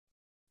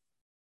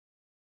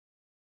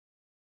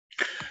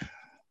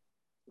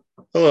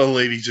Hello,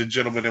 ladies and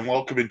gentlemen, and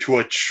welcome into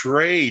a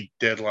trade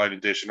deadline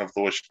edition of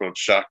the Wishbone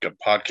Shotgun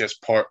podcast,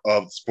 part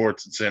of the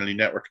Sports Insanity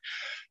Network.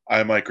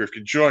 I'm Mike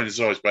Rifkin, joined as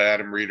always by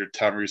Adam Reeder,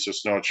 Tom Russo,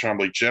 Snow and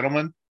Trombley.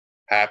 Gentlemen,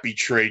 happy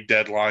trade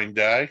deadline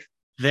day.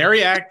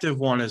 Very active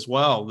one as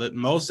well. The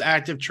most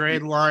active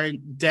trade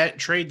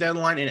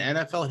deadline in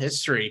NFL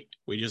history.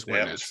 We just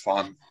witnessed. It was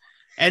fun.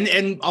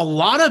 And a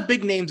lot of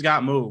big names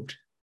got moved.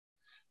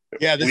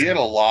 Yeah, we had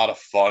a lot of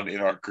fun in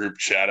our group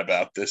chat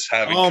about this.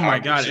 Oh my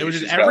god, it was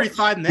just every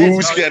 5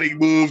 minutes. Who's getting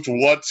moved?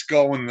 What's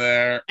going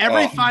there?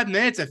 Every 5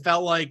 minutes, it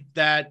felt like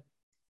that.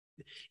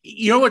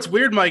 You know what's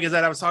weird, Mike, is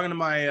that I was talking to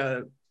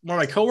my one of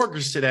my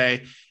coworkers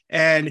today,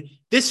 and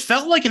this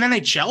felt like an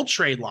NHL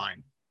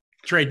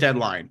trade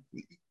deadline.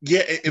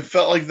 Yeah, it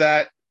felt like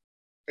that.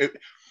 It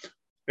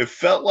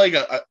felt like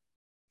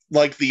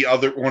like the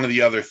other one of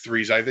the other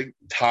threes. I think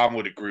Tom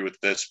would agree with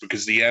this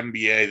because the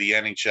NBA, the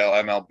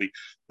NHL, MLB,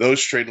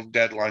 those trade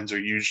deadlines are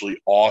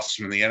usually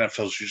awesome. The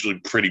NFL is usually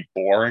pretty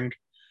boring.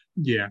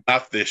 Yeah.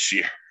 Not this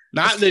year.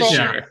 Not this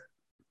year.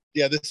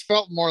 Yeah, this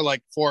felt more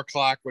like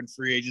 4:00 when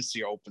free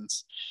agency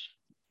opens.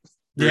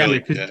 Really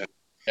did.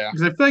 Yeah.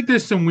 Because I feel like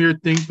there's some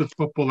weird things with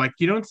football. Like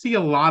you don't see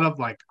a lot of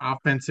like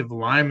offensive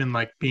linemen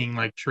like being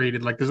like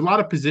traded. Like there's a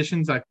lot of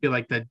positions I feel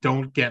like that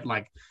don't get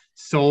like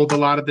sold a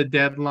lot of the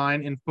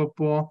deadline in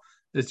football.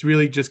 It's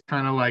really just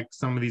kind of like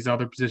some of these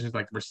other positions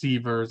like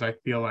receivers, I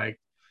feel like.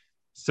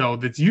 So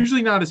that's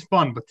usually not as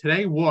fun, but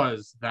today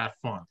was that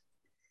fun.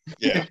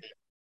 Yeah,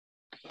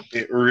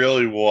 it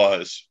really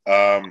was.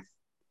 All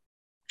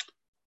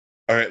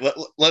right,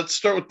 let's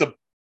start with the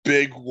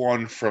big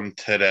one from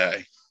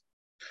today.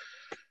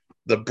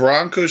 The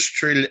Broncos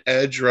traded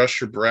edge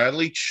rusher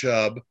Bradley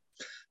Chubb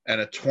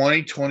and a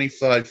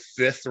 2025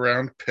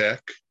 fifth-round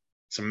pick.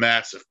 It's a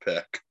massive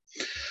pick.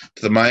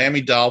 To the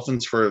Miami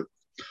Dolphins for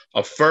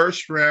a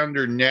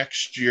first-rounder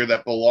next year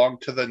that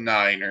belonged to the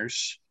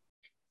Niners,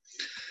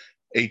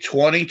 a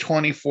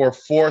 2024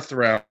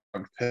 fourth-round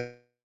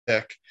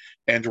pick,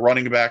 and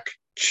running back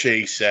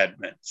Chase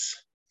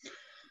Edmonds.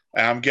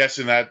 I'm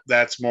guessing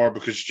that's more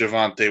because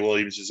Javonte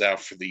Williams is out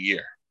for the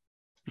year.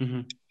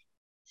 Mm-hmm.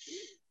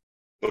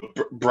 But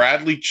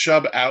Bradley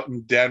Chubb out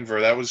in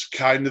Denver, that was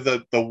kind of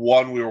the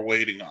one we were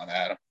waiting on,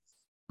 Adam.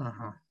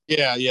 Uh-huh.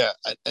 Yeah.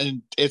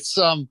 And it's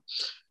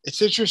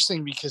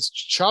interesting because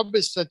Chubb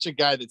is such a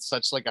guy that's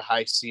such like a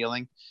high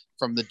ceiling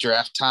from the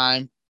draft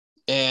time.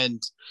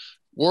 And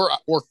we're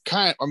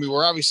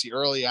obviously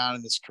early on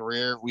in his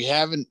career.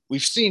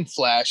 We've seen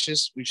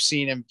flashes. We've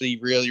seen him be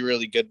really,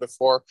 really good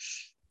before.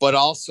 But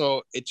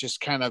also it's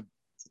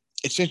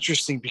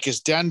interesting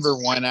because Denver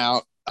went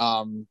out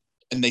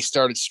and they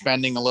started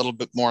spending a little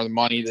bit more of the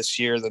money this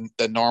year than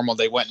normal.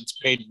 They went and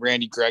paid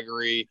Randy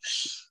Gregory.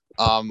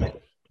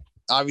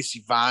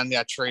 Obviously, Vaughn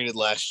got traded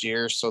last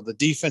year, so the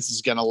defense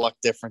is going to look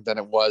different than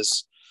it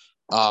was.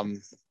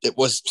 It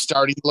was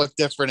starting to look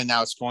different, and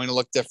now it's going to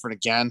look different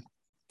again.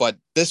 But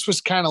this was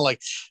kind of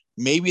like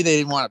maybe they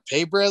didn't want to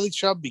pay Bradley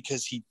Chubb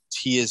because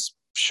he has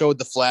showed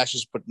the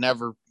flashes, but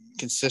never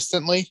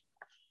consistently.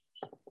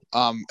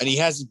 And he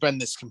hasn't been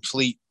this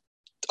complete,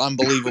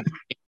 unbelievable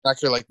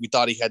record like we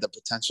thought he had the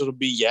potential to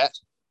be yet.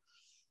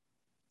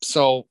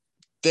 So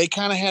they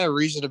kind of had a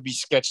reason to be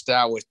sketched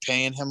out with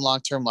paying him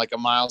long-term, like a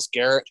Myles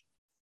Garrett,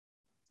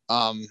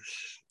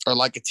 or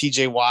like a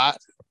TJ Watt.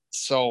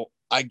 So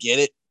I get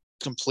it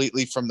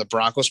completely from the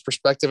Broncos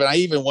perspective. And I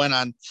even went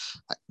on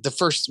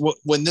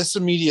when this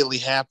immediately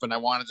happened, I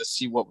wanted to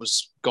see what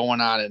was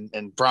going on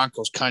in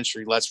Broncos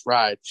country. Let's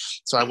ride.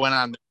 So I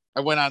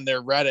went on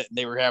their Reddit and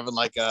they were having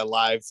like a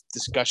live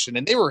discussion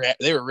and they were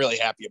really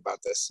happy about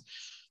this.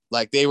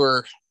 Like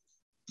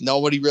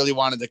nobody really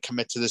wanted to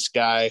commit to this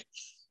guy.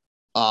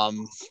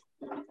 We're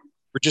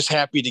just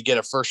happy to get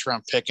a first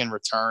round pick in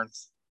return.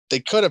 They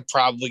could have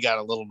probably got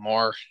a little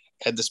more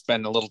had to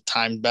spend a little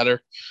time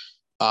better.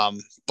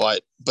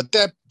 But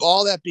that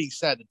all that being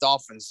said, the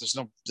Dolphins,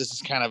 this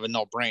is kind of a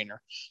no brainer.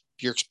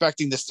 You're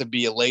expecting this to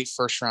be a late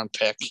first round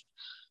pick,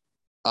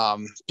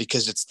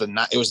 because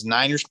it was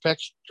Niners pick,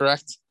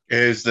 correct? It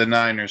is the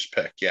Niners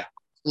pick. Yeah.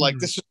 Like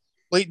this is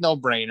a complete no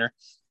brainer.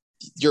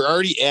 You're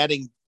already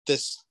adding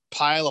this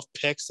pile of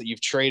picks that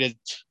you've traded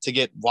to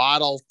get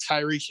Waddle,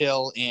 Tyreek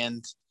Hill,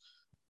 and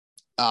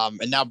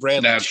now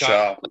Bradley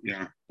Chubb.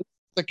 Yeah.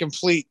 It's a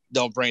complete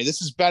no-brainer.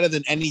 This is better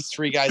than any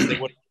three guys they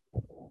would.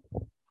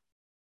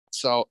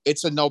 So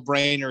it's a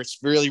no-brainer. It's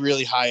really,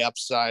 really high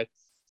upside.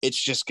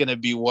 It's just going to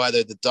be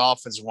whether the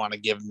Dolphins want to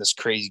give him this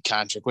crazy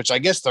contract, which I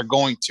guess they're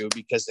going to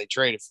because they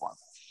traded for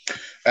him.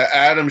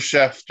 Adam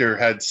Schefter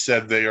had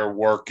said they are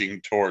working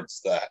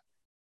towards that.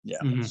 Yeah.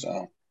 Mm-hmm.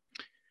 So.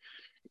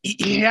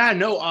 Yeah,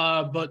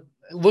 no, but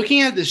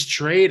looking at this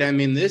trade, I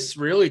mean, this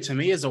really to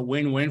me is a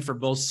win-win for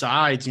both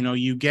sides. You know,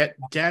 you get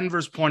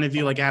Denver's point of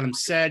view, like Adam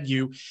said,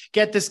 you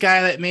get this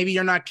guy that maybe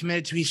you're not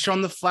committed to. He's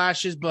shown the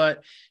flashes,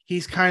 but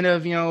he's kind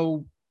of,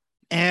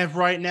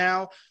 right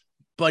now,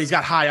 but he's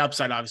got high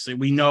upside. Obviously,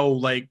 we know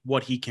like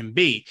what he can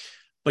be.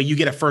 but you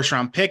get a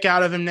first-round pick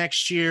out of him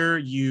next year.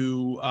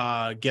 You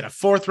get a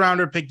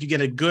fourth-rounder pick. You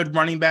get a good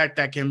running back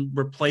that can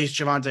replace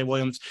Javonte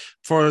Williams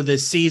for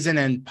this season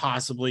and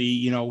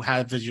possibly,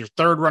 have as your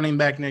third running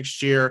back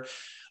next year.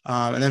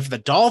 And then for the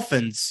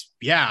Dolphins,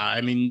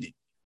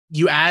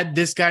 you add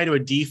this guy to a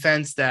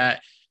defense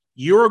that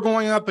you're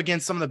going up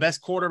against some of the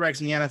best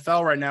quarterbacks in the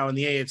NFL right now in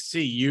the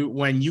AFC.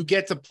 When you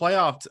get to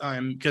playoff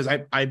time, because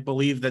I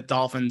believe that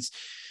Dolphins,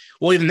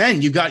 well, even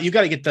then you got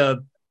to get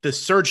the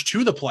surge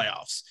to the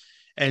playoffs.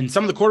 And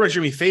some of the quarterbacks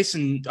you're going to be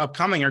facing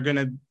upcoming are going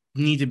to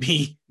need to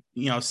be,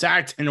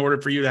 sacked in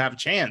order for you to have a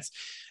chance,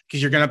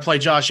 because you're going to play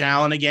Josh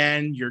Allen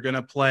again. You're going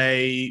to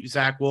play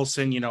Zach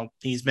Wilson.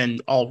 He's been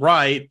all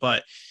right,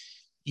 but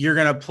you're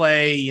going to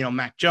play,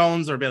 Mac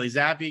Jones or Bailey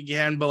Zappi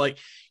again. But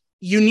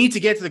you need to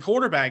get to the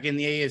quarterback in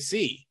the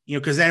AFC,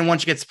 because then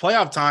once you get to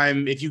playoff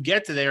time, if you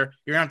get to there,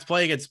 you're going to have to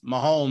play against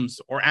Mahomes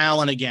or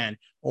Allen again,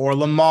 or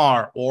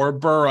Lamar or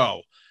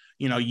Burrow.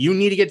 You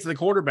need to get to the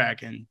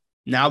quarterback. And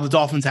now the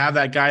Dolphins have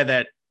that guy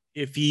that,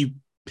 if he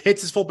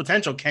hits his full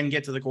potential, can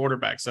get to the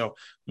quarterback. So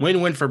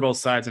win-win for both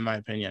sides, in my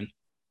opinion.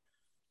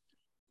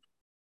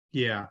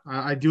 Yeah,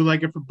 I do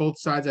like it for both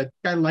sides. I think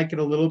I like it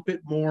a little bit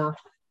more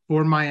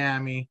for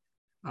Miami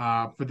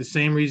for the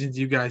same reasons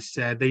you guys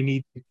said. They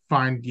need to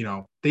find,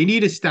 they need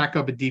to stack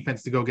up a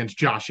defense to go against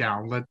Josh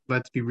Allen.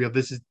 Let's be real.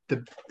 This is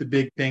the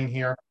big thing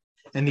here.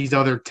 And these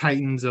other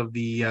titans of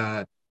the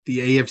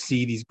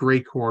AFC, these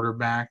great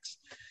quarterbacks.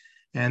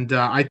 And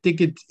I think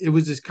it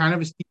was just kind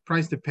of a steep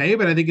price to pay,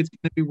 but I think it's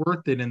going to be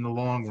worth it in the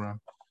long run.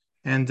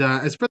 And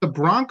as for the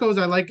Broncos,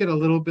 I like it a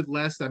little bit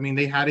less. I mean,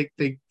 they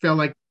felt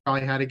like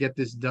probably had to get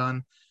this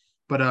done,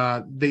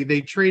 but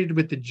they traded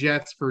with the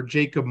Jets for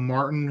Jacob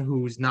Martin,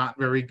 who's not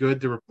very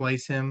good, to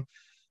replace him.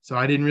 So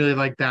I didn't really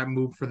like that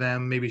move for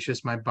them. Maybe it's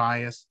just my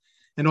bias.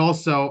 And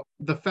also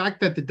the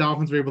fact that the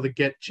Dolphins were able to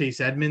get Chase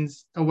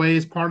Edmonds away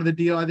as part of the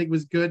deal, I think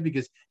was good,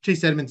 because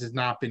Chase Edmonds has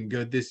not been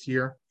good this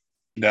year.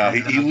 No,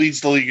 he leads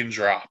the league in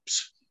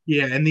drops.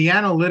 Yeah, and the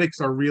analytics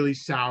are really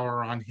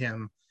sour on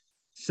him.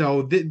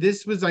 So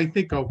this was, I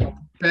think, a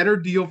better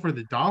deal for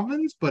the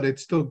Dolphins, but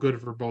it's still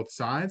good for both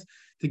sides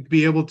to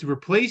be able to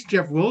replace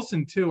Jeff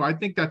Wilson too. I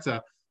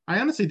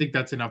honestly think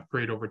that's an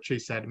upgrade over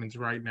Chase Edmonds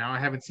right now. I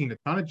haven't seen a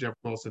ton of Jeff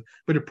Wilson,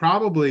 but it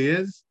probably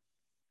is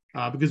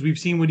because we've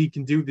seen what he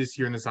can do this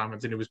year in this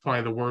offense, and it was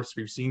probably the worst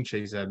we've seen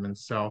Chase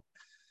Edmonds. So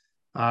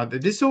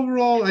this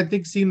overall, I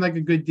think, seemed like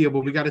a good deal,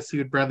 but we got to see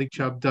what Bradley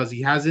Chubb does.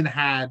 He hasn't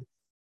had,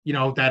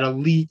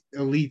 that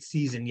elite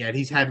season yet.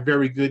 He's had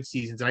very good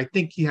seasons. I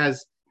think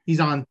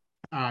he's on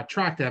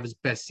track to have his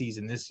best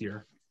season this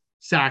year,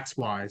 sacks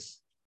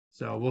wise.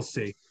 So we'll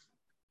see.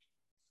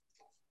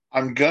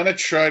 I'm going to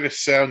try to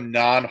sound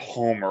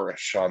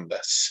non-homerish on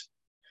this,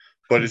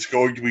 but it's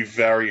going to be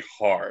very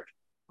hard.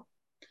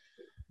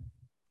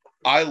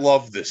 I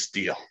love this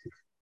deal.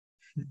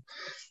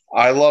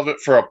 I love it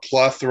for a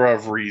plethora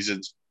of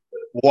reasons.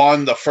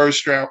 One, the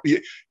first round.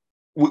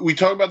 We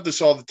talk about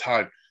this all the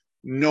time.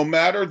 No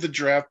matter the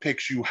draft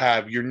picks you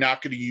have, you're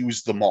not going to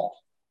use them all.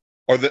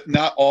 Or that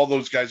not all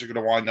those guys are going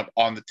to wind up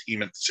on the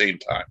team at the same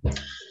time.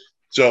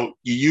 So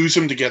you use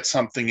them to get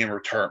something in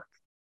return.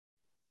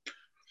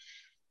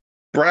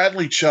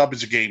 Bradley Chubb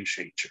is a game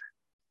changer.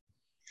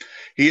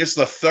 He is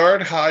the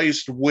third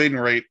highest win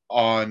rate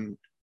on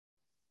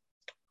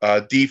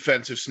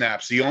defensive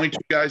snaps. The only two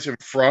guys in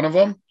front of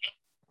him,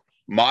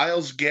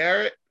 Myles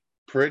Garrett,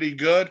 pretty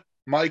good.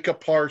 Micah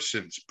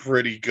Parsons,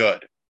 pretty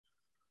good.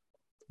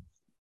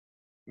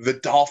 The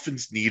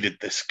Dolphins needed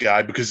this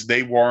guy because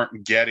they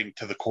weren't getting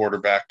to the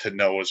quarterback, to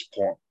Noah's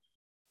point.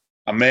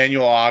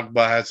 Emmanuel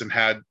Ogbah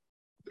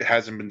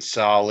hasn't been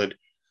solid.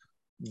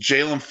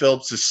 Jalen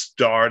Phillips is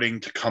starting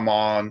to come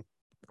on,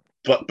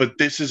 but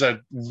this is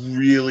a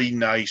really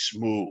nice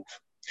move.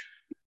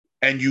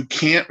 And you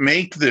can't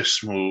make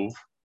this move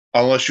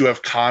unless you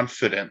have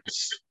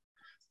confidence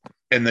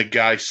in the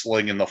guy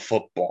slinging the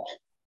football.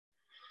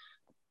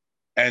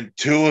 And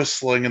Tua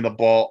slinging the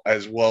ball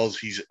as well as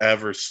he's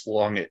ever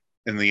slung it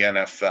in the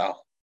NFL.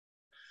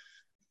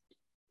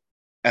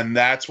 And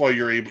that's why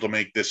you're able to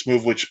make this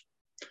move, which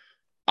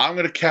I'm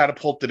going to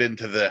catapult it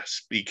into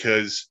this,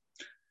 because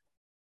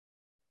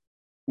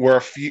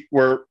we're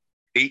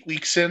 8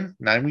 weeks in,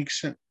 9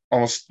 weeks in,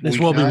 almost. This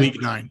will be week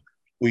 9.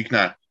 Week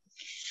 9.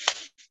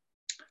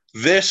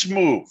 This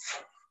move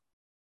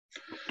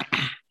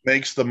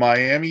makes the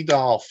Miami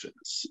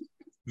Dolphins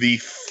the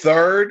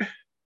third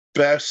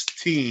best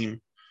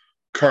team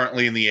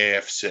currently in the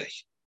AFC.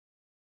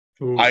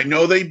 Ooh. I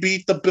know they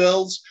beat the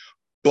Bills,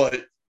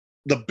 but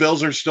the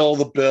Bills are still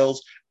the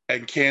Bills,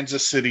 and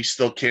Kansas City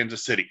still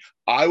Kansas City.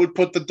 I would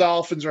put the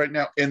Dolphins right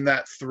now in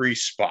that 3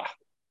 spot.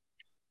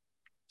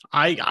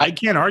 I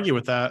can't argue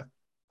with that.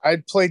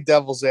 I'd play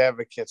devil's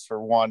advocates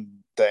for one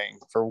thing,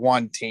 for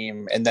one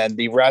team, and then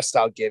the rest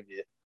I'll give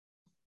you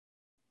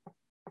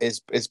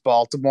is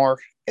Baltimore,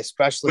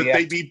 especially. But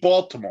they beat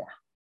Baltimore.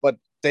 But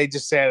they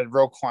just added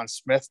Roquan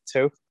Smith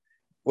too,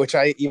 which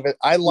I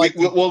like.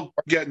 We'll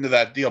get into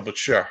that deal, but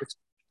sure.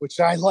 which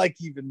I like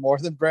even more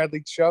than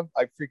Bradley Chubb.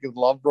 I freaking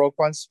love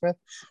Roquan Smith.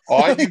 Oh,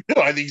 I do.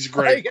 I think he's a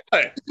great.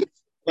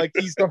 Like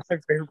he's one of my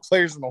favorite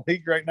players in the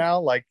league right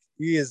now. Like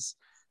he is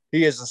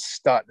a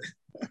stud.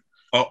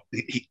 Oh,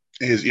 he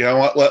is. You know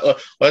what?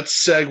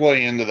 Let's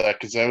segue into that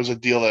because that was a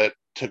deal that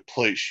took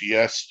place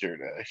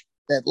yesterday.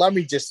 And let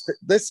me just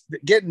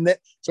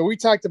So we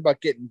talked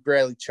about getting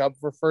Bradley Chubb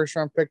for first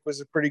round pick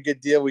was a pretty good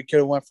deal. We could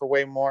have went for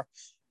way more.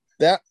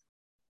 That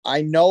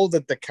I know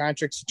that the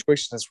contract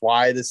situation is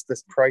why this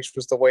price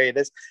was the way it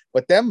is,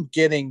 but them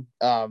getting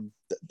the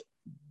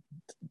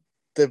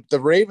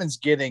Ravens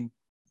getting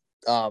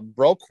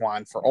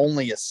Roquan for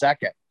only a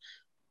second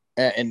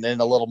and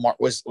then a little more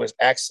was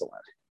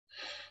excellent.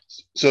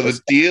 So the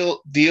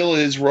deal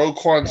is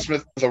Roquan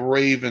Smith for the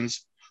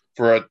Ravens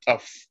for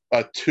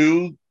a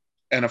 2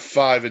 and a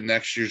 5 in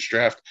next year's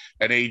draft,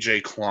 and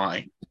AJ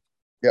Klein.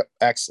 Yep,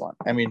 excellent.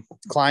 I mean,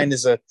 Klein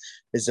is a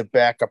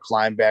backup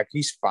linebacker.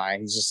 He's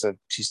fine. He's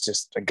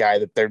just a guy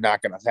that they're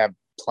not going to have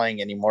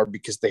playing anymore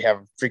because they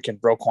have freaking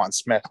Roquan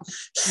Smith.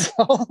 So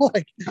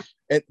like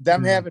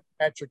them having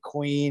Patrick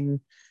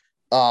Queen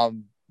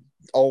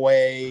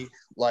away,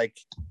 like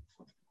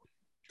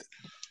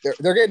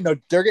they're getting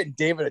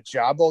David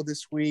Ajabo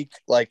this week.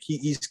 Like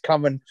he's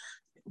coming.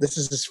 This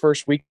is his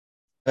first week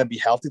to be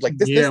healthy. Like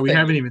this. Yeah, we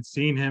haven't even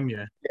seen him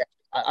yet. Yeah,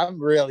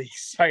 I'm really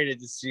excited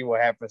to see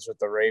what happens with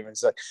the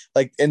Ravens.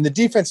 Like, and the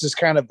defense has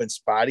kind of been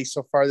spotty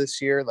so far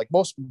this year. Like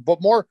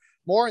but more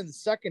in the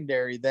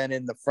secondary than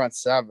in the front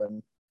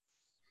seven.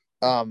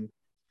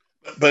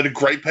 But a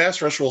great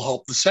pass rush will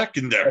help the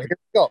secondary. Here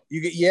we go.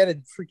 You had a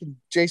freaking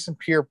Jason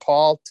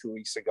Pierre-Paul 2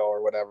 weeks ago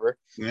or whatever.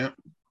 Yeah.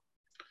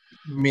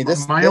 I mean,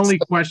 my only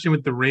question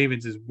with the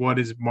Ravens is what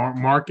is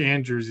Mark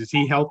Andrews? Is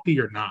he healthy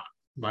or not?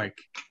 Like,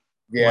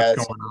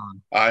 what's going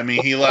on? I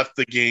mean, he left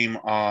the game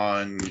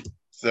on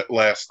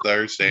last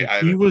Thursday.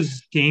 He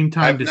was game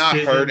time. I've not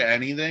heard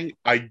anything.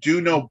 I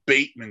do know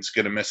Bateman's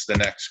going to miss the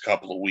next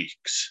couple of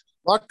weeks.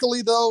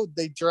 Luckily, though,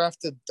 they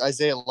drafted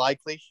Isaiah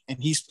Likely,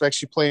 and he's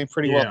actually playing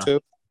pretty well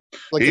too.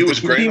 Like he was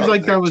great. It seems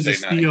like that was a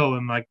steal,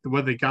 and like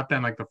whether they got that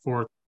in like the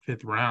 4th,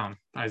 5th round.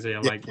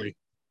 Isaiah Likely,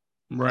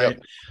 right?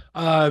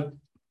 Yep.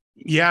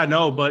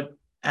 But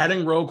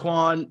adding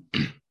Roquan,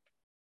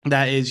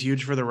 that is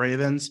huge for the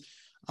Ravens.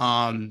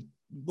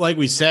 Like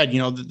we said,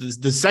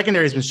 the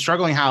secondary has been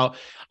struggling.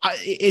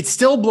 It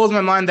still blows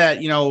my mind that,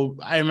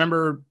 I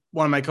remember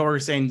one of my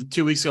coworkers saying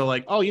 2 weeks ago,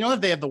 like, oh, that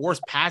they have the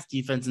worst pass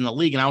defense in the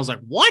league. And I was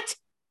like, what?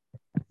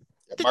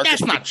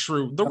 That's not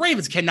true. The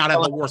Ravens cannot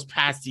have the worst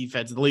pass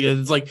defense in the league.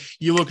 It's like,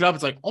 you look it up,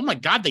 it's like, oh my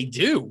God, they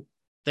do.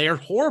 They are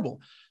horrible.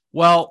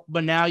 Well,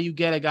 but now you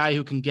get a guy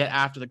who can get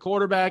after the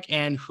quarterback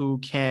and who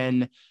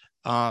can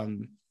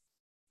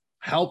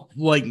help,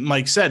 like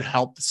Mike said,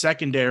 help the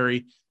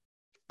secondary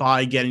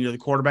by getting to the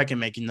quarterback and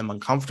making them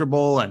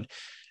uncomfortable. And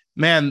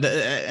man,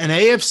 an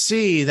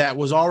AFC that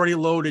was already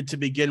loaded to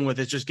begin with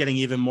is just getting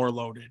even more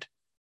loaded.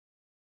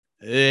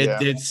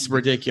 It's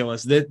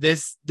ridiculous.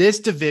 This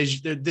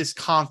division, this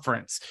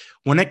conference,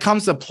 when it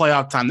comes to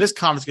playoff time, this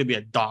conference is going to be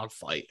a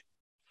dogfight.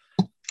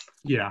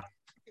 Yeah.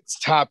 It's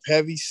top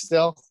heavy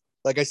still.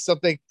 Like, I still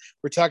think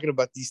we're talking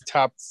about these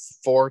top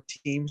 4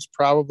 teams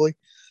probably.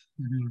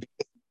 Mm-hmm.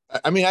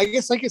 I mean, I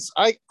guess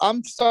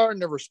I'm starting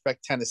to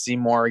respect Tennessee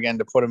more again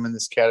to put them in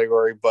this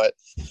category, but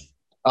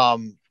I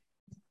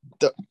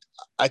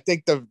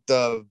think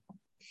there's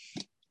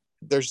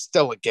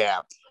still a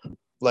gap.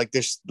 Like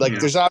there's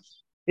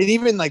and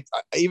even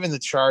the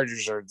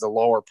Chargers are the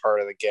lower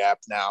part of the gap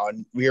now,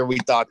 and we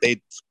thought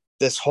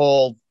this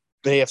whole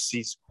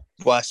AFC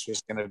West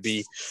was going to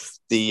be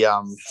the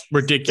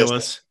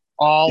ridiculous.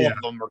 All of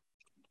them are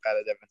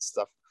competitive and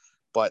stuff.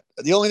 But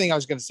the only thing I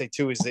was going to say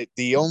too is that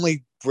the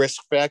only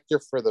risk factor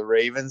for the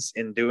Ravens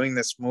in doing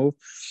this move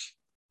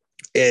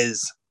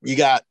is you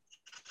got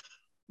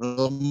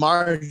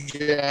Lamar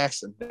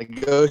Jackson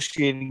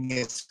negotiating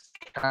his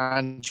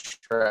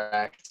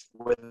contract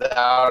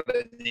without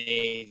an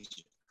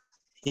agent.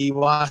 He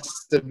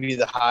wants to be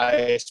the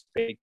highest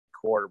paid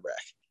quarterback.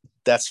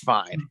 That's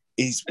fine.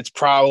 It's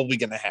probably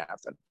going to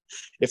happen.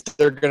 If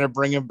they're going to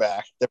bring him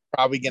back, they're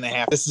probably going to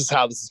have. This is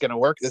how this is going to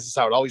work. This is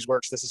how it always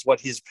works. This is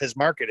what his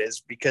market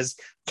is, because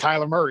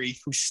Kyler Murray,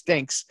 who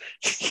stinks,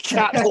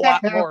 got a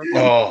lot more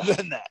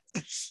than that.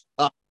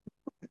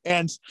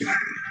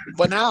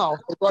 But now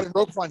they brought in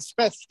Roquan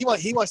Smith. He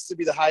wants to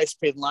be the highest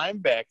paid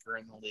linebacker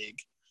in the league.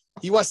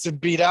 He wants to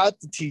beat out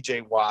the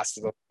TJ Watts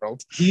of the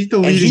world. He's the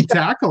leading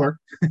tackler.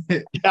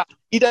 Yeah,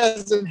 he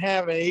doesn't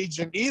have an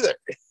agent either.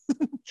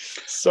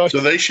 So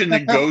they should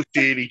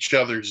negotiate each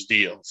other's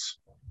deals.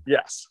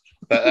 Yes.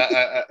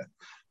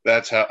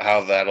 That's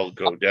how that'll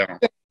go down.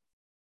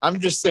 I'm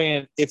just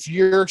saying, if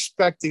you're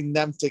expecting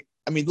them to,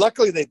 I mean,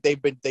 luckily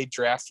they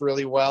draft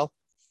really well,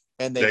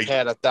 and they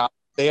had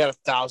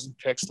 1,000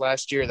 picks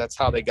last year. That's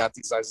how they got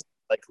these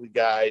likely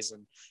guys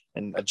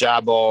and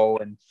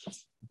Ajabo.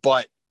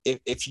 But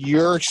if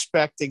you're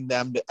expecting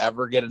them to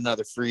ever get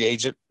another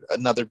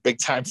big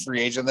time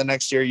free agent the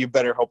next year, you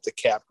better hope the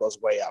cap goes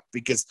way up,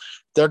 because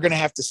they're going to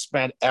have to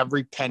spend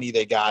every penny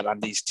they got on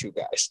these 2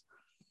 guys.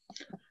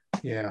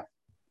 Yeah.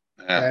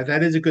 Yeah.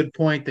 That is a good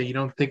point that you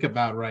don't think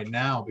about right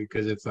now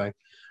because it's like,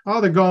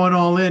 oh, they're going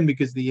all in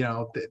because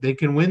they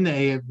can win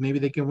the AF, maybe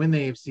they can win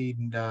the AFC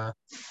and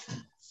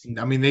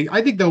I mean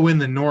I think they'll win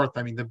the North.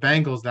 I mean the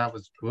Bengals that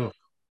was ugh,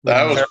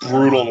 That was really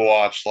brutal to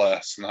watch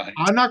last night.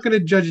 I'm not going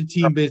to judge a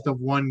team based on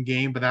one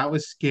game, but that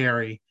was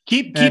scary.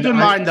 Keep And in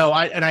mind though,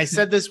 I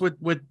said this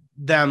with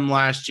them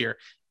last year.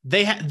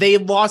 They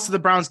lost to the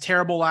Browns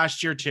terrible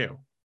last year too.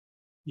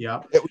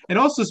 Yeah. And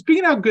also,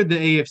 speaking of how good the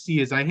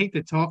AFC is, I hate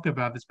to talk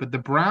about this, but the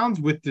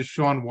Browns with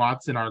Deshaun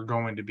Watson are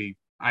going to be,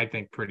 I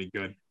think, pretty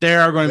good. They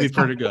are going to be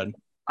pretty good.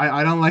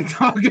 I don't like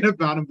talking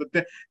about them,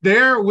 but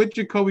they're with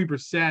Jacoby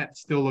Brissett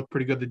still look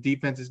pretty good. The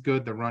defense is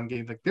good. The run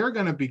game, like they're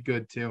going to be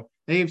good too.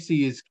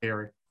 AFC is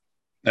scary.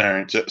 All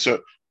right. So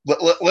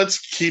let's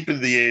keep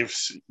in the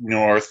AFC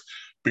North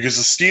because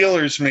the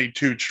Steelers made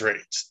 2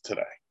 trades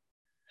today.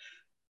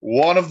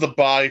 One of the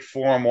buy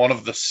form, one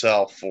of the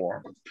sell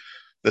form.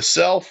 The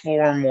sell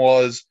form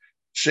was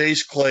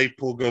Chase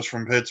Claypool goes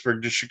from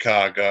Pittsburgh to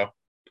Chicago.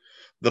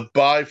 The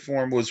buy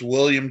form was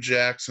William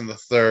Jackson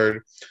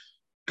III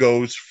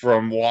goes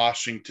from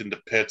Washington to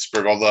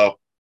Pittsburgh, although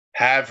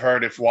have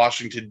heard if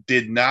Washington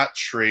did not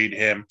trade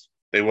him,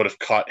 they would have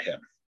cut him,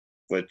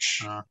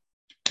 which,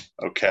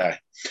 okay.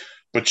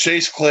 But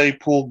Chase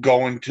Claypool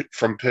going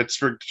from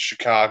Pittsburgh to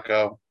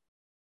Chicago,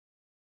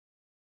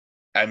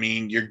 I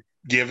mean, you're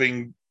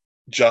giving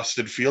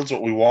Justin Fields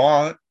what we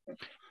want.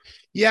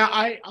 Yeah,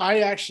 I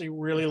actually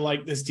really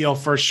like this deal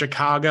for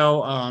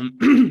Chicago.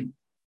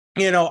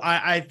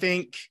 I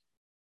think,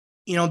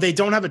 they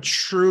don't have a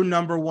true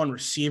number one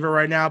receiver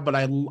right now, but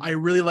I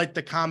really like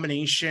the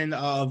combination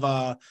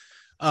of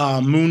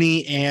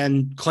Mooney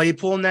and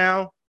Claypool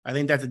now. I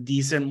think that's a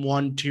decent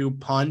 1-2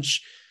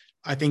 punch.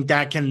 I think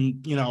that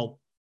can,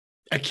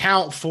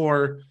 account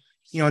for,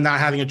 not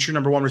having a true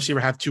number one receiver,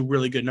 have 2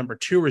 really good number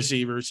 2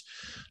 receivers.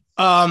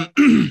 But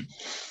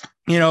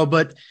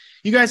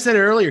you guys said it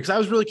earlier, because I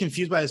was really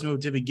confused by this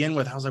move to begin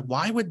with. I was like,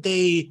 why would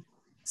they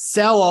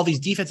sell all these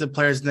defensive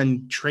players and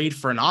then trade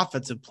for an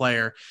offensive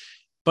player?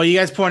 But you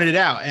guys pointed it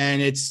out,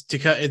 and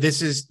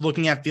this is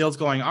looking at Fields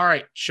going, all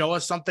right, show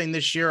us something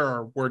this year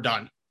or we're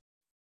done.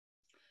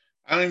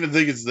 I don't even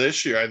think it's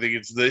this year. I think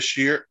it's this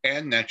year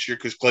and next year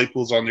because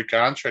Claypool's under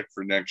contract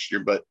for next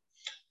year. But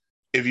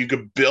if you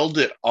could build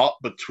it up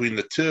between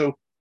the two,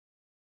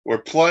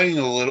 we're playing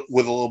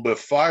with a little bit of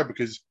fire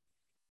because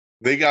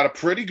they got a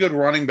pretty good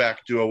running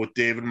back duo with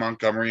David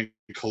Montgomery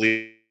and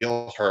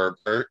Khalil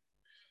Herbert.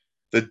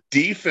 The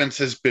defense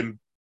has been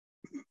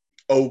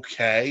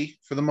okay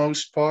for the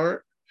most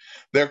part.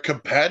 They're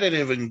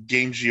competitive in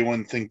games you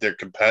wouldn't think they're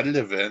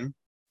competitive in,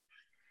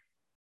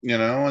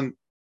 and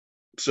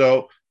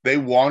so they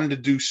wanted to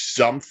do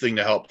something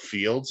to help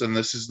Fields, and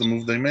this is the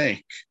move they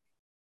make.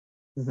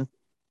 Mm-hmm.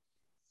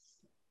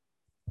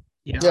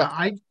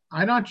 Yeah.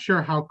 I'm not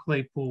sure how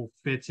Claypool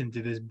fits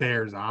into this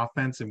Bears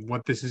offense and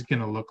what this is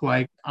going to look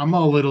like. I'm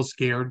a little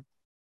scared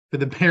for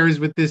the Bears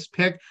with this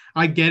pick.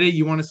 I get it.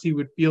 You want to see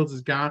what Fields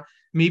has got.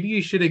 Maybe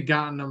you should have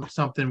gotten them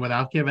something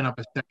without giving up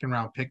a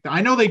second-round pick.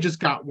 I know they just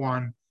got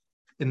one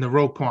in the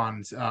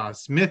Roquan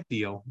Smith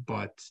deal,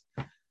 but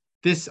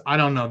this, I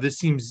don't know. This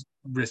seems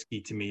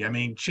risky to me. I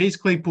mean, Chase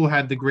Claypool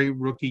had the great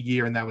rookie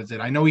year, and that was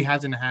it. I know he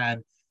hasn't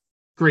had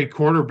great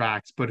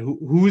quarterbacks, but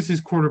who is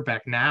his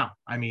quarterback now?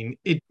 I mean,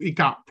 it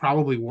got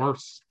probably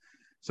worse.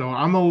 So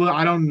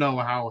I don't know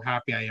how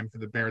happy I am for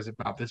the Bears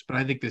about this, but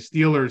I think the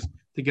Steelers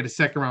to get a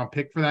second-round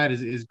pick for that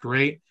is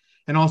great.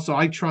 And also,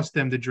 I trust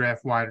them to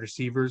draft wide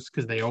receivers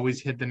because they always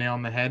hit the nail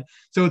on the head.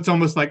 So it's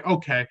almost like,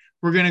 okay,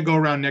 we're going to go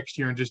around next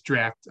year and just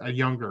draft a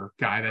younger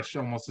guy that's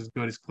almost as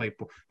good as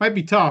Claypool. Might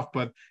be tough,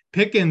 but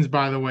Pickens,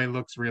 by the way,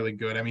 looks really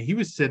good. I mean, he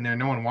was sitting there.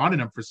 No one wanted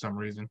him for some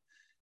reason.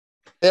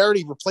 They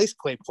already replaced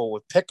Claypool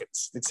with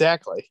Pickens.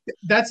 Exactly.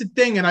 That's the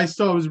thing. And I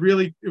saw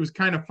it was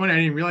kind of funny. I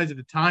didn't realize at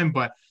the time,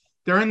 but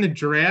during the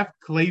draft,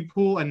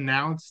 Claypool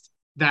announced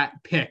that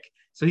pick.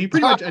 So he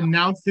pretty much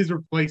announced his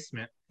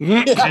replacement.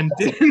 And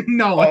didn't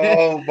know it.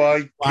 Oh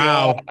my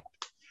God.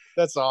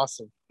 That's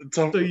awesome.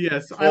 So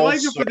yes, I like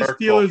it for the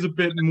Steelers a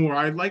bit more.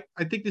 I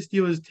think the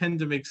Steelers tend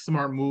to make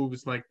smart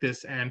moves like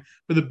this. And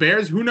for the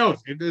Bears, who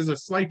knows? If there's a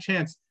slight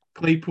chance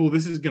Claypool,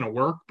 this is gonna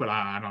work, but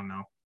I don't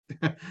know.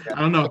 I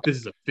don't know if this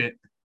is a fit.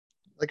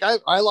 Like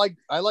I like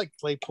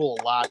Claypool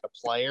a lot, a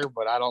player,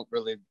 but I don't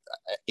really.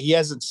 He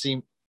hasn't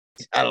seemed.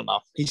 I don't know.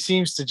 He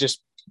seems to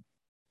just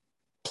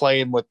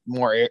playing with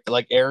more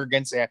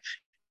arrogance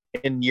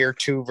in year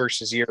 2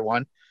 versus year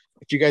 1.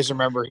 If you guys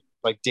remember,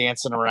 like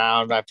dancing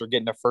around after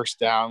getting a first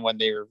down when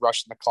they were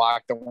rushing the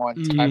clock the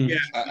one time. Yeah.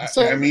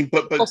 I mean,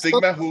 but think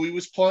about who he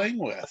was playing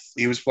with.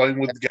 He was playing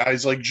with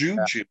guys like Juju.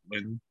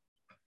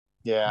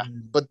 Yeah.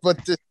 But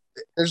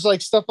there's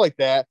like stuff like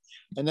that.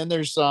 And then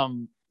there's I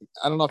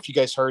don't know if you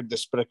guys heard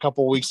this, but a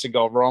couple of weeks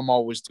ago,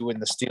 Romo was doing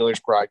the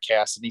Steelers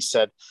broadcast, and he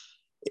said,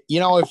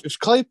 if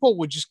Claypool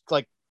would just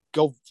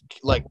go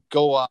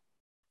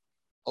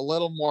a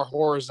little more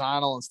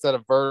horizontal instead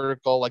of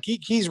vertical, like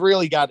he's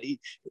really got.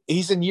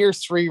 He's in year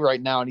 3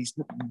 right now, and he's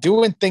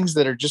doing things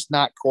that are just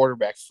not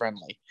quarterback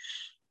friendly.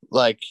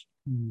 Like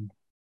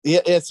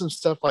Yeah, it's some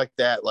stuff like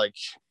that. Like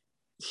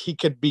he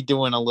could be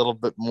doing a little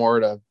bit more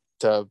to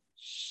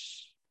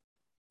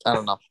I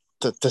don't know,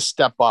 to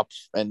step up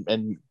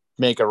and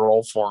make a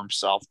role for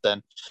himself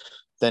than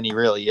he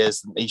really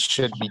is. He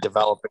should be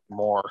developing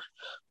more.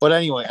 But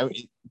anyway, I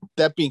mean,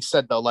 that being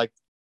said, though, like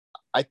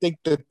I think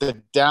that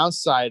the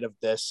downside of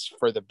this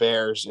for the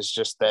Bears is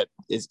just that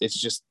it's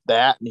just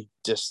that, and he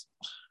just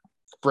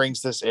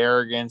brings this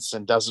arrogance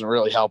and doesn't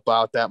really help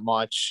out that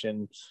much,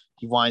 and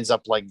he winds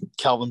up like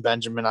Kelvin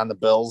Benjamin on the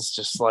Bills,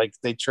 just like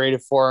they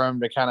traded for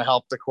him to kind of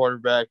help the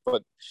quarterback,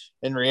 but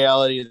in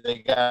reality,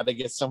 they got to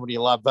get somebody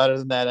a lot better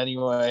than that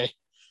anyway.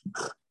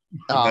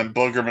 And then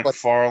Booger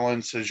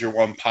McFarland says you're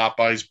one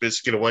Popeye's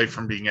biscuit away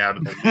from being out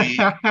of the league.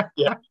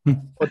 Yeah,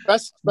 but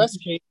best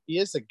case, he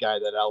is a guy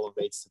that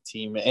elevates the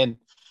team, and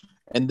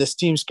this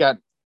team's got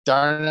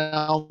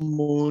Darnell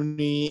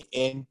Mooney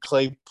and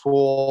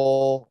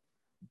Claypool.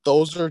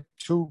 Those are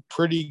two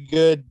pretty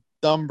good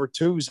number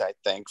twos, I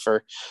think,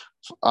 for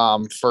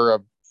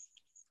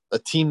a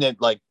team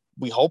that like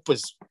we hope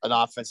is an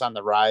offense on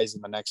the rise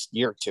in the next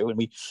year or two, and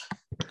we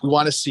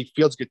want to see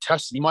Fields get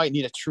tested. You might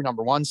need a true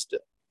number one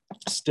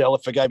still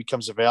if a guy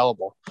becomes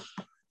available,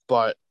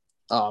 but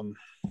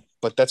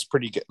that's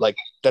pretty good. Like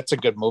that's a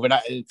good move,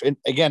 and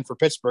again for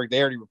Pittsburgh, they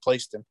already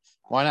replaced him.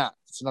 Why not?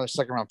 It's another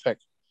second round pick,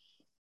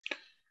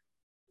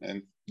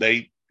 and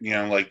they,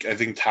 like I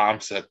think Tom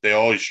said, they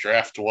always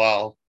draft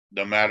well,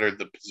 no matter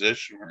the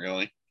position,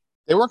 really.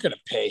 They weren't going to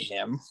pay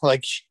him.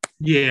 Like,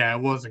 yeah,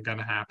 it wasn't going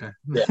to happen.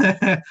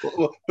 Yeah.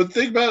 But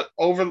think about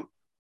over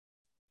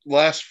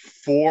last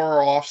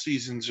 4 off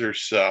seasons or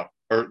so,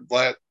 or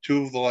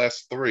 2 of the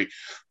last 3.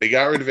 They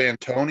got rid of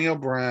Antonio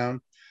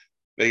Brown,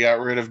 they got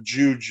rid of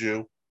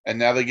Juju, and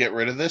now they get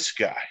rid of this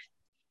guy.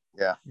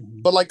 Yeah,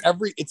 but like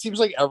it seems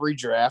like every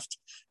draft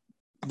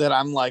that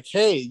I'm like,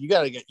 hey, you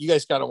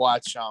guys got to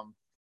watch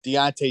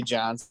Deontay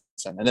Johnson,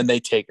 and then they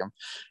take him,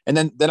 and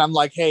then I'm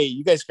like, hey,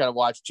 you guys got to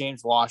watch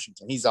James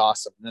Washington, he's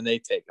awesome, and then they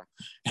take him,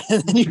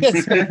 and then you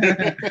guys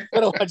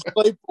got to watch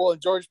Claypool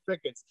and George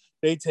Pickens,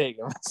 they take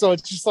him. So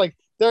it's just like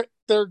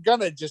they're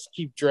gonna just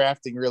keep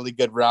drafting really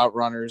good route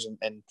runners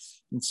and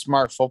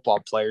smart football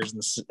players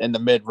in the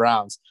mid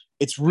rounds.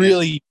 It's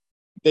really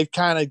they've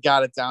kind of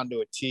got it down to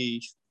a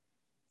T,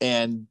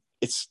 and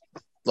it's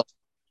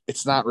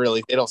not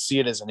really, they don't see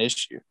it as an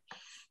issue.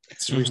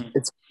 It's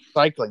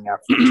cycling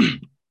effort.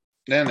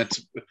 And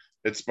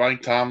it's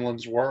Mike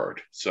Tomlin's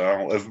word.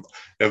 So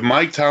if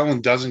Mike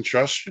Tomlin doesn't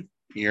trust you,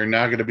 you're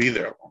not going to be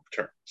there long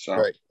term. So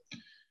right.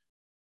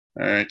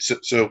 All right.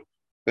 So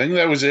I think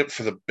that was it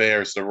for the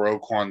Bears, the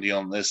Roquan deal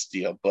and this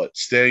deal. But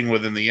staying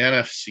within the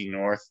NFC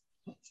North,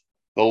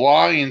 the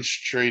Lions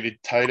traded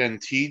tight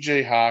end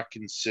TJ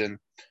Hawkinson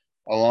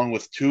along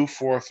with 2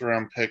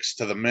 fourth-round picks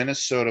to the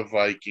Minnesota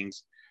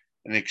Vikings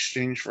in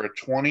exchange for a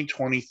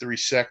 2023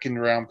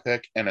 second-round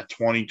pick and a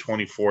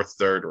 2024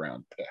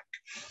 third-round pick.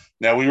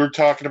 Now, we were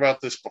talking about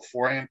this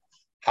beforehand.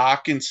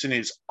 Hawkinson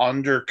is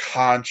under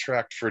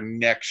contract for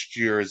next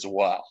year as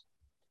well.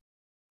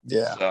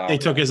 Yeah. So, they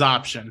took his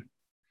option.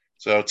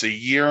 So it's a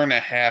year and a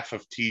half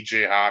of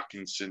TJ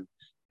Hawkinson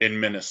in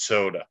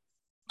Minnesota.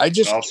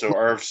 Also,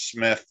 Irv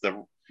Smith,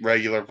 the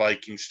regular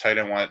Vikings tight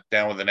end, went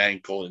down with an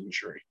ankle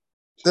injury.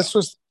 This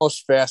was the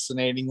most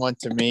fascinating one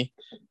to me.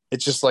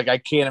 It's just like I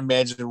can't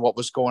imagine what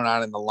was going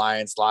on in the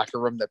Lions locker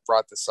room that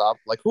brought this up.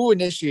 Like, who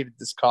initiated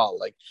this call?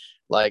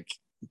 Like,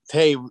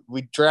 hey,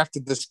 we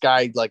drafted this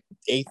guy like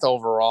 8th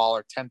overall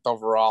or 10th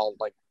overall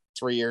like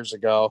 3 years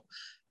ago.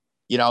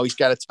 He's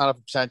got a ton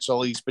of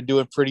potential. He's been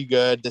doing pretty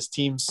good.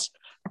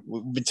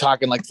 We've been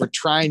talking like we're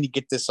trying to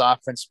get this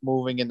offense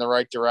moving in the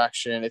right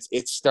direction.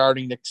 It's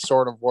starting to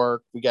sort of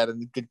work. We got a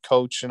good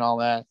coach and all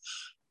that.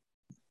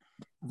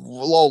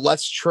 Well,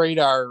 let's trade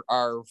our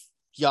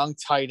young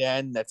tight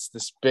end that's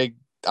this big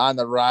on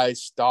the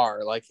rise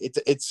star. Like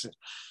it's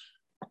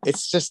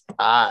just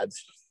odd.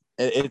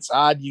 It's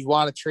odd you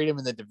want to trade him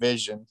in the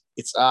division.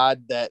 It's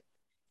odd that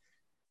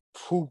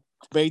who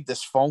made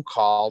this phone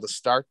call to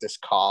start this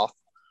call.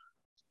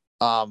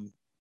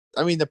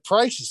 I mean, the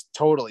price is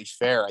totally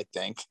fair, I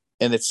think,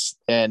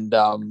 and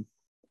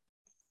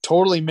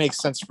totally makes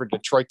sense for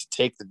Detroit to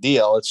take the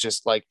deal. It's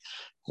just like,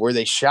 were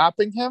they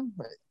shopping him?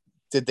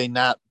 Did they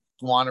not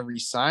want to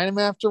re-sign him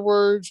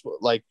afterwards?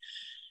 Like,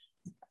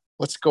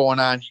 what's going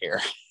on here?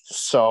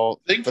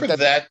 So I think for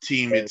that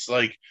team, it's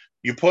like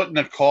you put in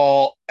a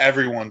call,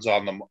 everyone's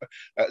on the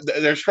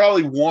there's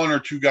probably 1 or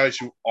 2 guys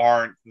who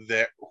aren't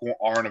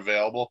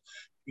available.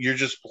 You're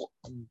just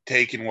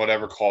taking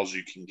whatever calls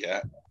you can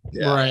get.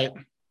 Yeah. Right.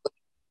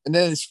 And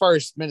then as far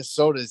as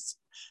Minnesota's,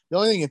 the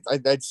only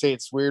thing I'd say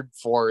it's weird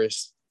for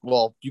is,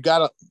 well,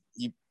 the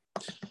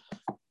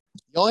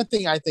only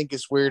thing I think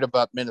is weird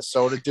about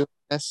Minnesota doing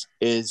this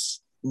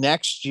is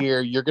next year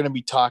you're going to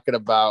be talking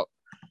about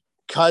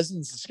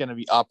Cousins is going to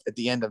be up at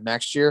the end of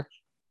next year.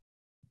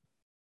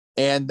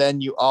 And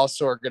then you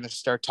also are going to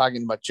start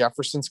talking about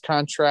Jefferson's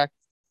contract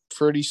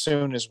pretty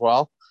soon as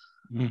well.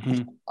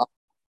 Mm-hmm.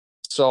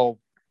 So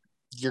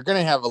you're going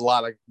to have a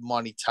lot of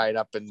money tied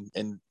up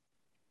in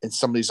in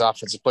some of these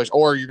offensive plays,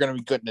 or you're going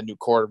to be good in a new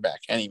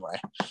quarterback anyway.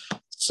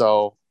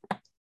 So,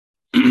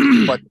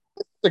 but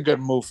it's a good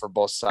move for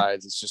both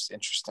sides. It's just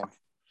interesting.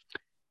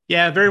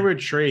 Yeah, very weird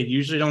trade.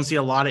 Usually don't see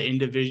a lot of in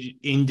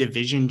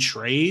division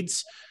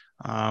trades.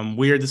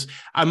 Weird.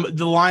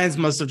 The Lions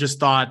must have just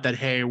thought that,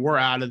 hey, we're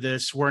out of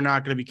this. We're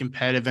not going to be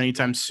competitive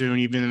anytime soon,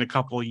 even in a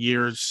couple of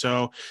years.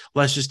 So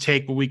let's just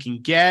take what we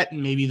can get.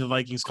 And maybe the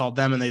Vikings called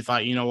them and they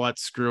thought, you know what,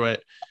 screw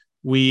it.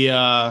 We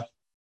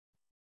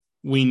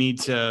need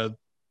to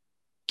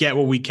get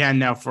what we can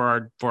now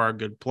for our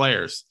good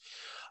players.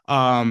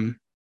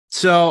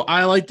 So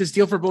I like this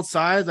deal for both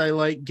sides. I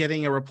like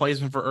getting a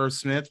replacement for Irv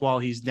Smith while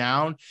he's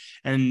down.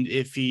 And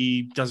if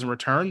he doesn't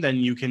return, then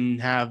you can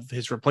have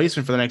his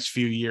replacement for the next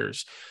few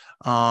years.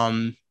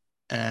 But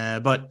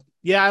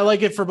yeah, I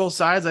like it for both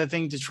sides. I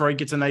think Detroit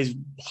gets a nice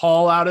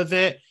haul out of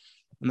it.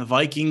 And the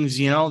Vikings,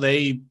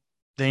 they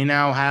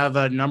now have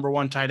a number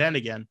one tight end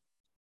again.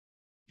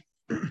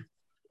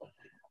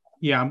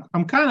 Yeah,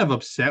 I'm kind of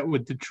upset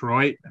with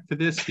Detroit for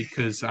this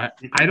because I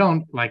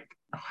don't like,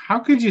 how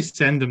could you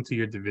send them to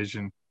your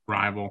division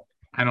rival?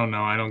 I don't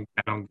know. I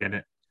don't get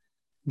it.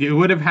 It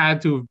would have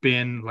had to have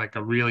been like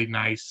a really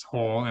nice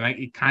haul, and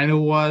it kind of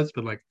was,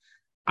 but like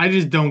I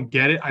just don't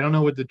get it. I don't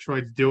know what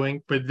Detroit's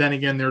doing, but then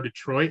again, they're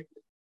Detroit,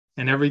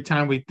 and every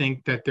time we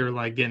think that they're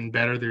like getting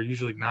better, they're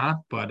usually not.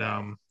 But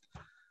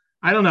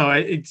I don't know.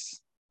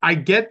 I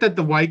get that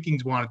the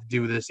Vikings wanted to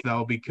do this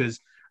though because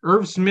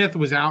Irv Smith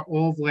was out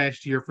all of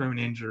last year from an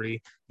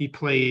injury. He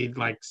played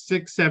like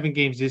 6-7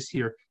 games this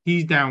year.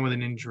 He's down with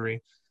an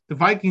injury. The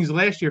Vikings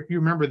last year, if you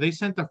remember, they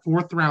sent the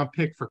 4th-round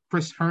pick for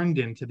Chris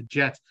Herndon to the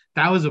Jets.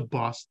 That was a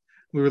bust.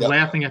 We were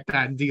laughing at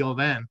that deal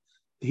then.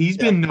 He's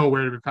been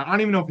nowhere to be found. I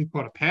don't even know if he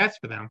caught a pass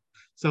for them.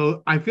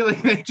 So I feel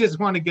like they just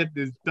want to get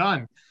this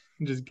done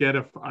and just get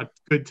a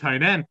good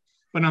tight end.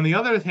 But on the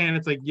other hand,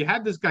 it's like you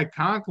had this guy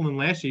Conklin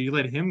last year. You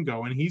let him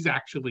go, and he's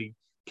actually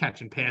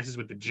catching passes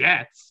with the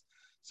Jets.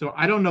 So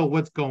I don't know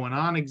what's going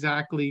on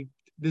exactly.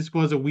 This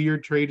was a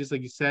weird trade, just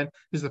like you said.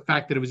 Just the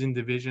fact that it was in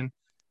division.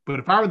 But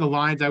if I were the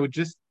Lions, I would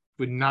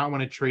not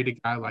want to trade a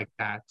guy like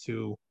that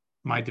to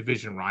my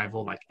division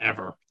rival, like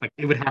ever. Like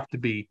it would have to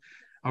be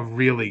a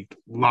really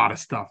lot of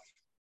stuff.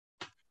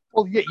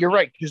 Well, yeah, you're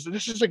right, because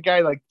this is a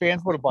guy like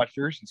fans would have bought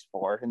jerseys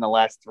for in the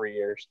last 3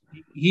 years.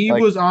 He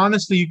was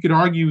honestly, you could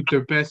argue,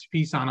 their best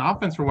piece on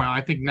offense for a while.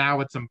 I think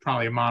now it's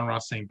probably Amon-Ra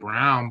St.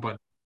 Brown, but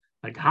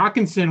like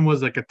Hawkinson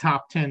was like a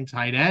top 10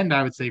 tight end,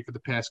 I would say, for the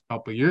past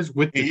couple of years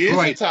with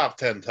Detroit. He is a top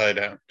 10 tight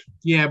end.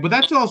 Yeah, but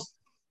that's also,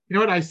 you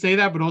know what, I say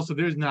that, but also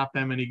there's not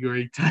that many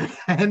great tight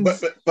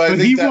ends. But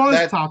he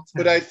was top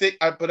 10.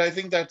 But I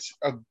think that's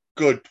a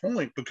good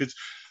point because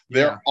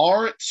there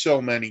aren't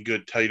so many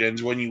good tight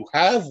ends. When you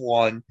have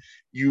one,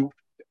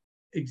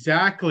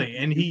 exactly,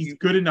 and he's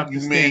good enough to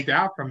stand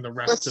out from the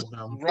rest of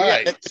them.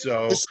 Right.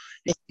 So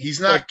he's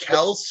not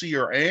Kelsey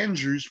or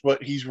Andrews,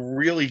 but he's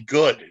really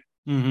good.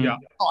 Mm-hmm. Yeah.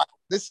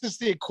 This is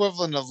the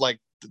equivalent of like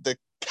the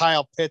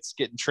Kyle Pitts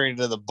getting traded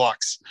to the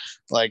Bucks.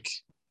 Like,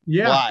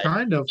 why?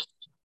 Kind of.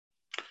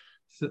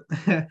 So,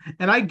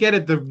 and I get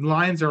it. The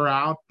Lions are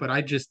out, but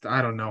I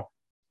don't know.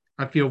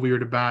 I feel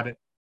weird about it.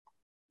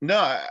 No,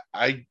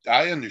 I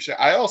understand.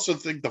 I also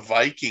think the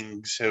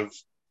Vikings have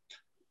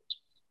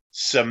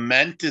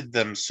cemented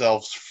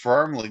themselves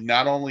firmly,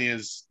 not only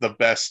as the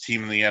best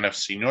team in the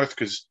NFC North,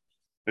 because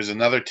there's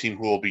another team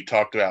who will be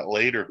talked about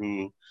later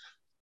who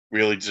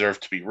really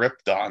deserve to be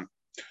ripped on.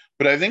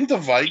 But I think the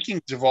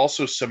Vikings have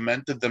also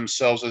cemented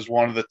themselves as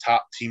one of the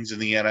top teams in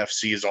the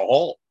NFC as a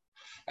whole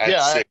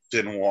at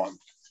 6-1.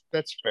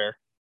 That's fair.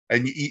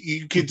 And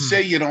you could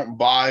say you don't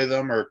buy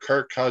them or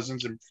Kirk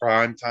Cousins in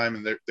prime time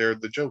and they're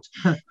the jokes.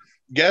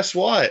 Guess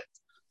what?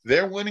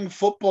 They're winning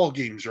football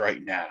games right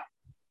now.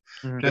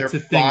 They're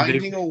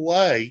finding a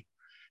way.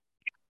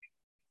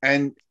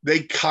 And they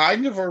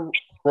kind of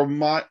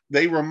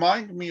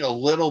remind me a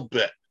little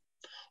bit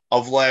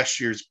of last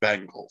year's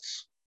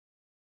Bengals.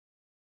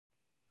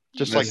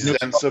 Just in like the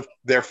sense of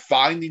they're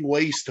finding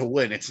ways to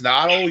win. It's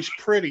not always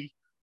pretty,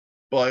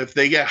 but if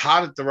they get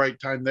hot at the right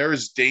time, they're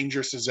as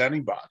dangerous as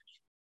anybody.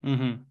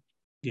 Mm-hmm.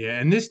 Yeah,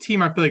 and this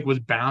team I feel like was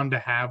bound to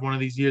have one of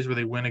these years where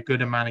they win a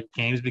good amount of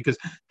games because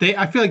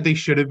I feel like they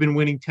should have been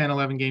winning 10,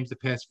 11 games the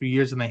past few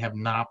years and they have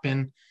not been.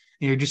 And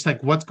you're just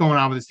like, what's going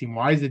on with this team?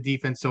 Why is the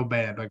defense so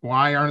bad? Like,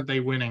 why aren't they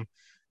winning?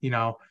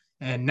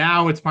 And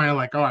now it's finally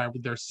like, all right,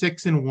 they're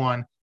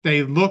 6-1.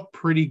 They look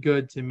pretty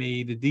good to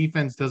me. The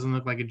defense doesn't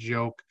look like a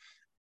joke.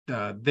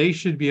 They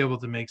should be able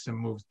to make some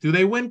moves. Do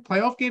they win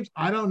playoff games?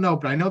 I don't know,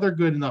 but I know they're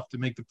good enough to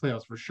make the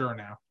playoffs for sure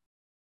now.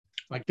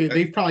 Like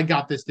they've probably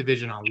got this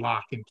division on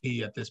lock and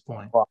key at this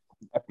point.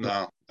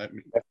 No,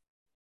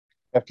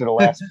 after the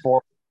last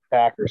 4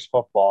 Packers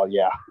football,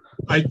 yeah.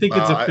 I think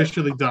it's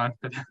officially done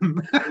for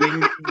them.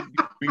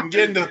 we can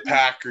get into the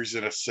Packers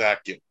in a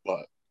second,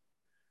 but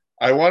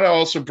I want to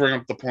also bring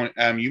up the point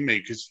you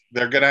made because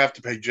they're going to have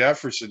to pay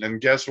Jefferson, and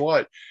guess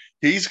what?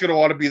 He's going to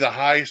want to be the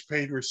highest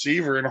paid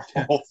receiver in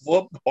all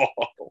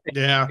football.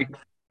 Yeah,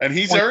 and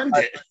he's earned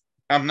it.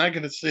 I'm not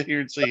going to sit here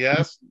and say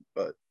yes,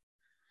 but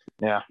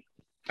yeah.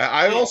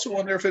 I also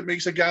wonder if it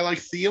makes a guy like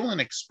Thielen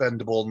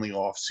expendable in the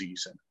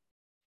offseason.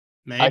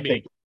 Maybe. I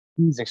think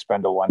he's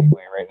expendable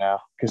anyway right now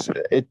because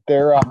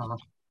they're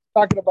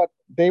talking about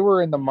they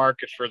were in the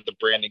market for the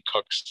Brandon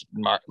Cooks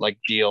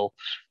deal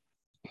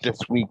this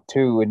week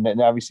too, and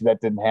obviously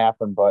that didn't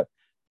happen. But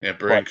yeah,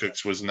 Brandon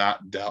Cooks was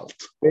not dealt.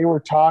 They were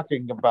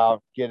talking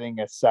about getting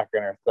a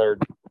second or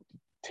third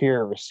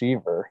tier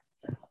receiver.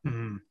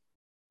 Mm-hmm.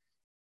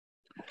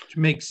 Which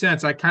makes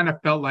sense. I kind of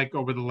felt like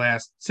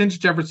since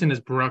Jefferson has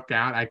broke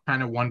out, I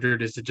kind of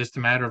wondered, is it just a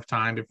matter of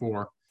time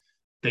before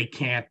they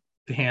can't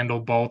handle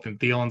both and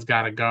Thielen's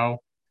got to go?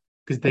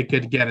 Because they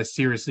could get a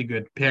seriously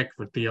good pick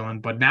for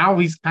Thielen. But now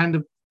this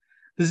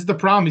is the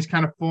problem. He's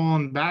kind of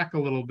fallen back a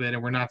little bit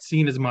and we're not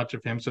seeing as much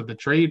of him. So the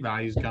trade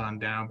value's gone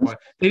down. But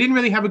they didn't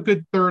really have a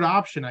good third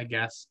option, I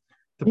guess,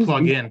 to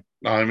plug in.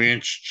 I mean,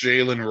 it's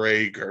Jalen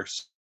Reagor.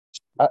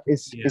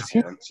 He's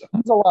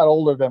a lot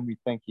older than we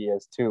think he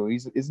is too.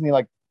 Isn't he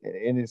like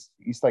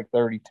he's like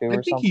 32 or something?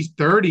 I think he's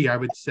 30, I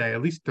would say,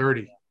 at least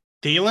 30.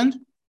 Thielen?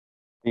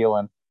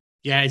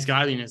 Yeah, he's got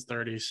to be in his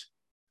 30s.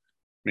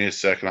 Give me a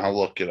second, I'll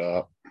look it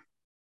up.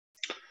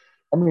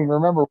 I mean,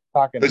 remember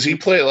talking because he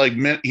played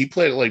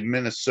at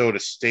Minnesota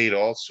State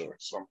also or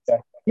something. Yeah,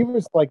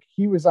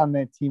 he was on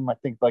that team I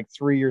think like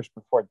 3 years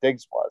before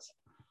Diggs was.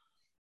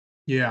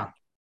 Yeah.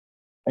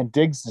 And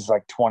Diggs is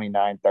like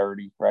 29,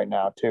 30 right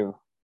now too.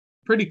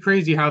 Pretty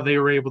crazy how they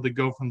were able to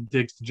go from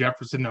Diggs to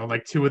Jefferson, though,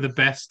 like two of the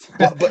best.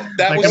 But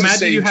that was imagine the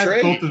same you had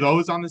trade. both of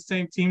those on the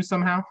same team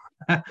somehow.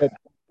 The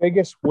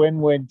biggest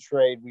win-win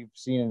trade we've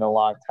seen in a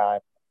long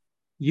time.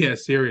 Yeah,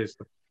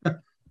 seriously. And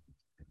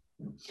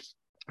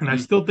I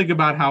still think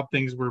about how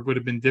things would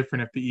have been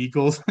different if the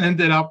Eagles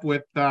ended up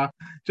with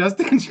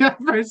Justin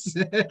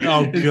Jefferson.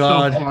 Oh, it's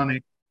God. So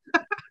funny.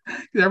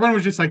 Everyone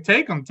was just like,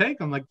 take him.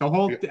 Like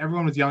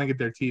everyone was yelling at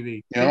their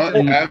TV. You know what?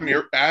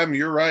 Adam,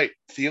 you're right.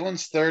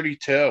 Thielen's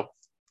 32.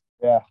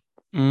 Yeah.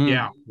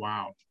 Yeah.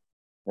 Wow.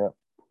 Yeah.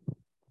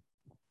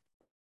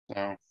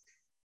 So,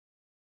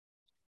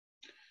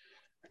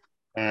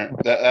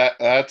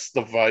 that's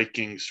the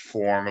Vikings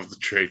form of the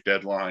trade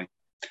deadline.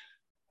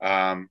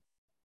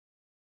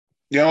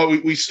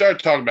 We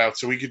started talking about,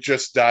 so we could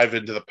just dive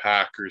into the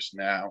Packers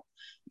now.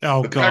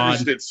 Oh, the God.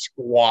 Packers did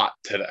squat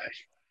today.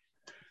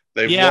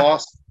 They've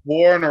lost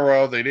 4 in a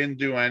row. They didn't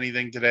do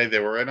anything today. They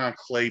were in on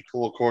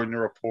Claypool, according to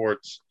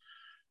reports,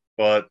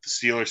 but the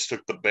Steelers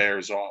took the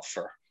Bears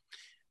offer.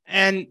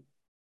 And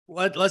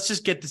let's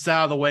just get this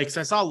out of the way because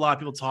I saw a lot of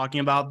people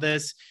talking about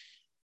this.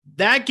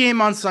 That game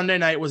on Sunday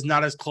night was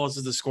not as close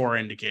as the score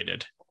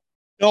indicated.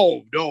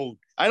 No.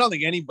 I don't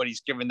think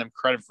anybody's giving them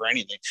credit for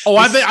anything. Oh,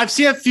 I've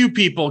seen a few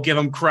people give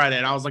them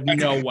credit. I was like,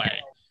 no way.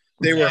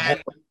 They were.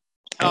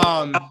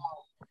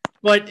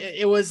 But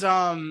it was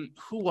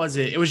who was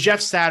it? It was Jeff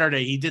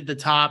Saturday. He did the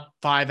top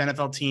 5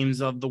 NFL teams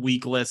of the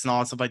week list and all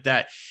that stuff like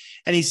that.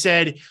 And he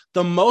said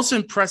the most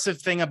impressive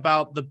thing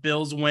about the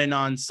Bills win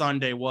on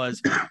Sunday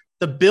was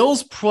the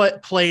Bills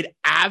played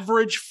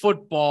average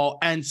football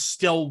and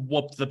still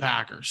whooped the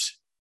Packers.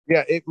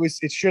 Yeah,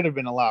 it should have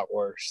been a lot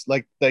worse.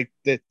 Like the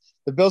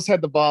Bills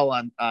had the ball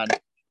on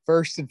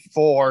 1st and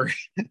 4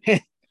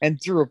 and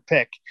threw a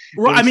pick.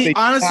 Well, I mean,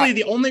 honestly,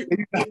 the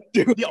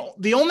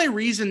only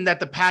reason that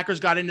the Packers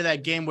got into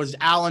that game was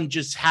Allen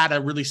just had a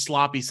really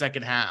sloppy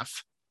second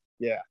half.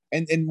 Yeah,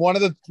 and one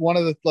of the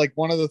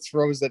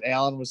throws that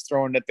Allen was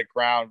throwing at the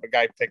ground, the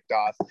guy picked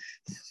off.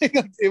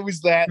 It was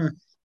that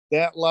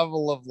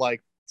level of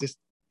like just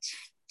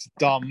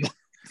dumb,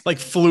 like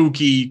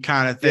fluky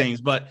kind of things.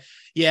 Yeah. But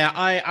yeah,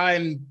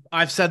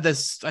 I said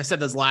this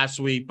last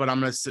week, but I'm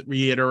going to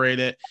reiterate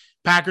it.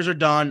 Packers are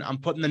done. I'm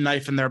putting the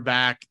knife in their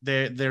back.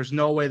 There's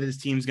no way this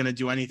team's going to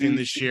do anything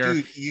this year.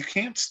 Dude, you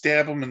can't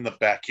stab them in the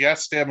back. You got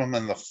to stab them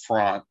in the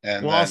front.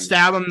 I'll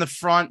stab them in the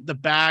front, the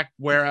back,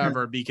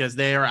 wherever, because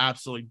they are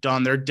absolutely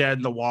done. They're dead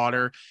in the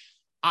water.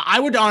 I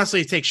would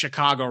honestly take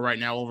Chicago right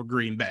now over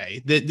Green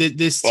Bay.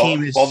 This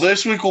team is... Well,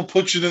 this week will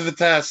put you to the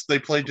test. They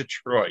play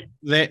Detroit.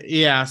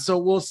 So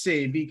we'll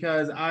see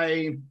because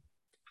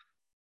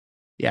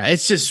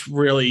it's just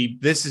really,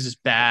 this is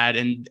just bad.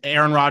 And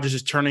Aaron Rodgers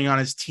is turning on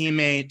his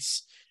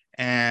teammates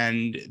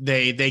and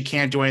they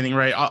can't do anything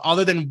right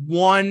other than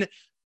one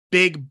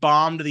big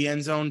bomb to the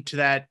end zone to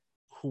that,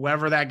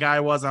 whoever that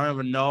guy was. I don't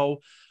even know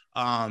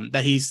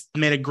that he's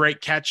made a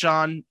great catch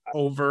on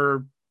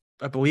over,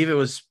 I believe it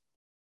was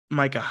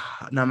Micah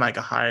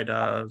Hyde,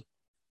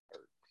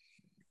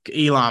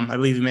 Elam. I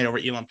believe he made over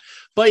Elam,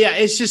 but yeah,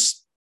 it's just,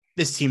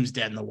 this team's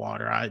dead in the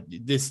water.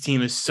 This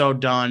team is so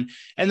done.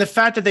 And the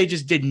fact that they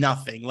just did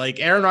nothing,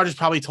 like Aaron Rodgers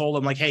probably told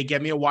them like, hey,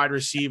 get me a wide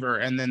receiver.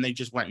 And then they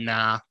just went,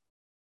 nah.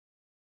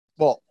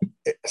 Well,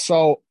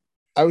 so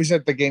I was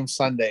at the game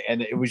Sunday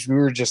and we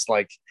were just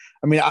like,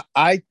 I mean,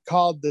 I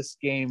called this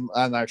game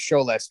on our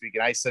show last week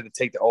and I said to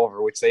take the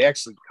over, which they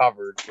actually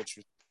covered, which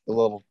was a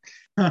little,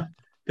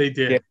 they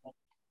did.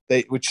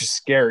 Which is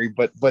scary,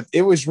 but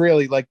it was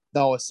really like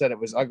Noah said, it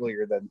was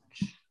uglier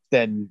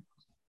than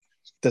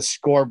the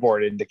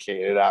scoreboard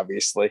indicated,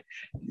 obviously.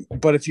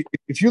 But if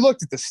you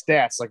looked at the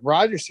stats, like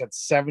Rodgers had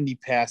 70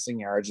 passing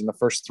yards in the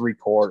first 3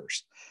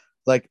 quarters.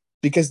 like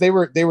because they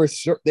were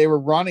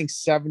running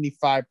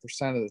 75%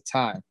 of the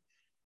time.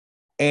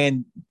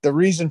 And the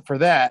reason for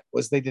that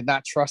was they did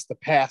not trust the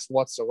pass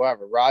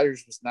whatsoever.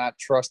 Rodgers was not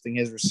trusting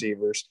his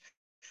receivers.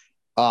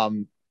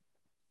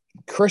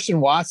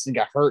 Christian Watson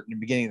got hurt in the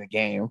beginning of the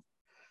game.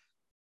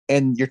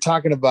 And you're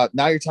talking about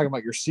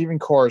your receiving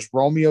core is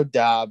Romeo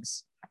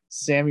Doubs,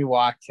 Sammy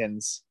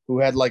Watkins, who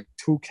had like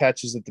 2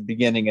 catches at the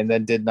beginning and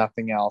then did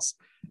nothing else,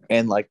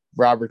 and like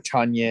Robert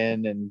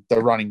Tonyan and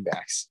the running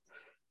backs.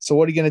 So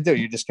what are you going to do?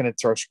 You're just going to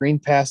throw screen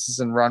passes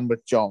and run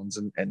with Jones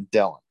and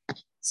Dillon.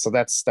 So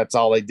that's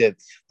all they did.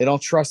 They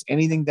don't trust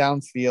anything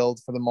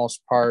downfield for the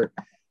most part.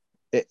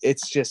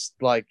 It's just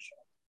like,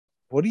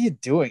 what are you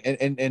doing?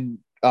 And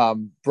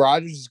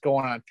Rodgers is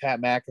going on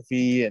Pat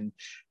McAfee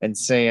and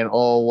saying,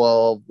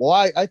 oh, well,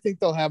 I think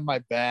they'll have my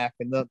back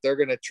and they're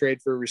going to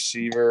trade for a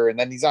receiver. And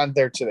then he's on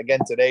there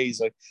again today.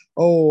 He's like,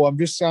 oh, I'm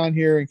just on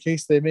here in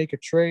case they make a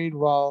trade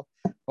while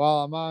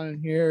I'm on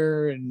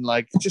here. And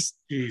like, just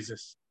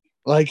Jesus,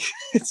 like,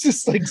 it's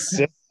just like,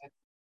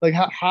 like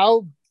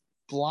how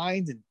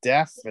blind and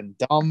deaf and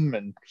dumb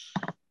and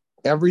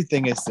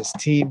everything is this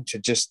team to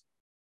just,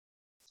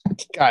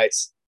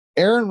 guys,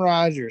 Aaron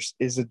Rodgers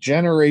is a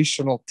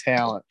generational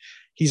talent.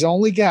 He's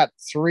only got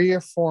 3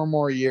 or 4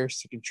 more years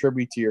to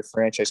contribute to your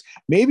franchise.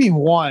 Maybe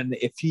 1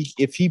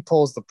 if he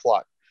pulls the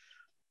plug.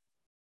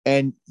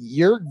 And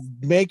you're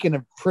making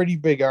a pretty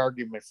big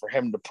argument for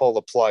him to pull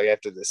the plug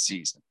after this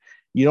season.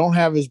 You don't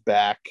have his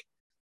back.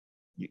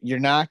 You're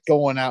not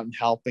going out and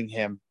helping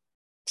him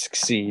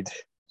succeed.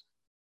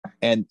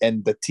 And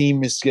the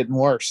team is getting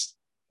worse.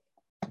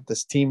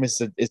 This team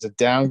is a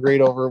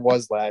downgrade over it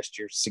was last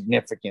year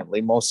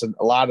significantly.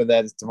 A lot of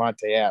that is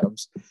Davante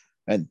Adams,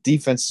 and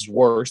defense is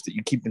worse that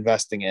you keep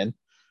investing in,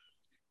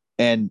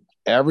 and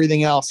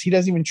everything else. He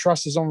doesn't even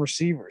trust his own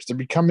receivers. They're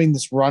becoming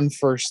this run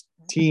first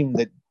team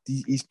that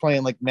he's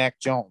playing like Mac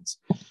Jones.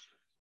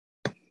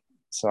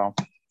 So,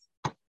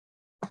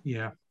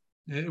 yeah,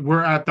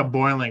 we're at the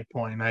boiling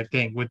point, I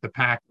think, with the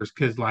Packers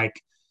because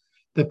like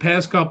the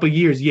past couple of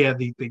years, yeah,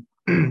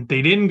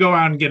 they didn't go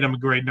out and get him a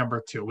great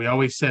number 2. We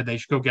always said they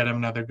should go get him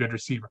another good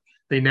receiver.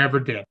 They never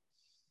did.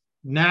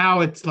 Now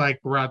it's like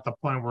we're at the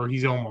point where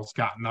he's almost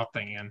got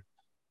nothing,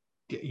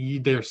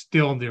 and they're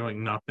still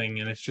doing nothing.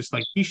 And it's just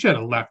like he should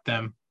have left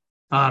them.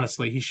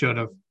 Honestly, he should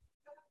have,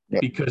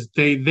 because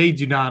they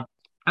do not.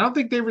 I don't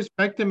think they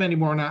respect him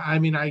anymore. And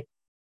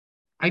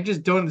I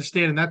just don't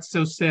understand. And that's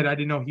so sad. I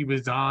didn't know he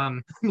was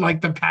on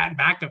like the Pat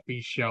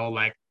McAfee show.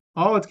 Like,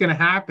 oh, it's gonna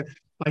happen.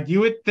 Like,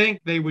 you would think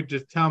they would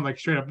just tell him, like,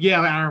 straight up,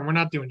 yeah, Aaron, we're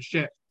not doing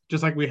shit,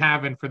 just like we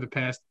haven't for the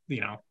past,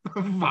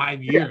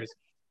 5 years.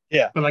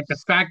 Yeah. But, like, the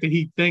fact that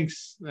he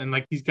thinks and,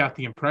 like, he's got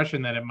the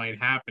impression that it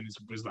might happen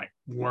was like,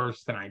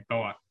 worse than I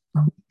thought.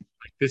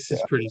 Like, this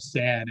is pretty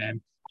sad, and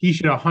he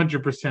should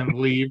 100%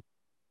 leave.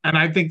 And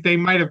I think they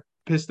might have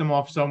pissed him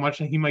off so much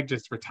that he might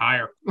just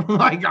retire.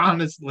 Like,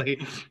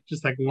 honestly,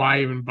 just, like,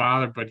 why even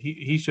bother? But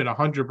he should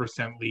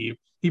 100% leave.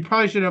 He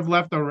probably should have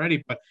left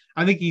already, but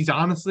I think he's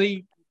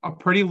honestly a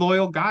pretty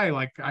loyal guy.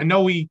 Like, I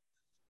know he,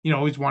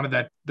 always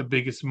wanted the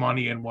biggest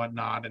money and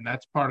whatnot, and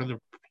that's part of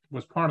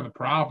the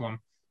problem,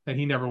 that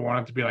he never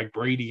wanted to be like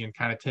Brady and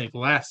kind of take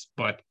less.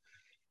 But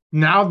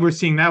now we're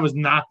seeing that was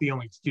not the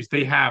only excuse.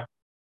 They have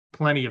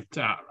plenty of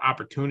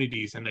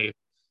opportunities, and they've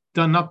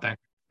done nothing.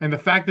 And the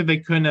fact that they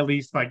couldn't at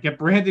least like get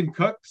Brandon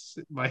Cooks,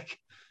 like,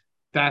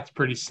 that's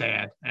pretty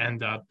sad.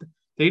 And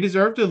they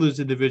deserve to lose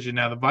the division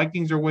now. The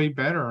Vikings are way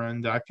better,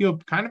 and I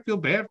kind of feel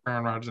bad for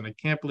Aaron Rodgers, and I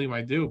can't believe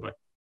I do, but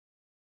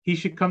he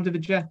should come to the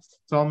Jets.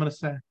 That's all I'm going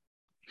to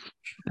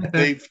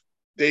say.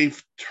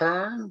 They've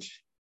turned.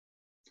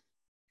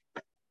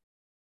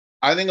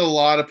 I think a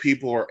lot of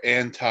people are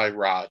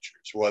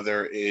anti-Rodgers,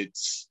 whether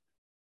it's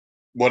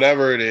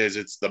whatever it is.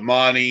 It's the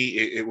money.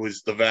 It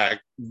was the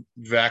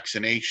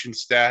vaccination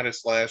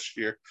status last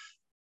year.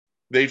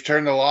 They've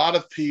turned a lot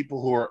of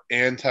people who are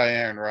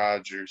anti-Aaron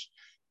Rodgers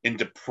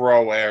into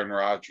pro-Aaron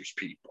Rodgers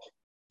people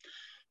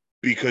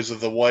because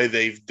of the way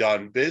they've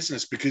done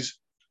business. Because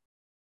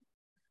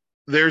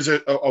there's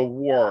a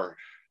award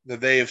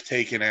that they have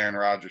taken Aaron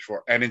Rodgers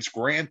for, and it's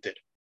granted.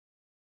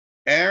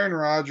 Aaron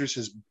Rodgers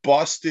has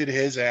busted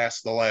his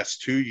ass the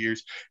last 2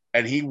 years,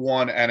 and he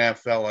won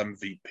NFL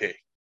MVP.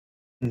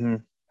 Mm-hmm.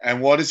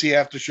 And what does he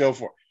have to show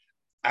for it?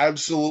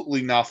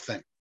 Absolutely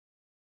nothing.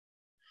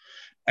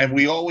 And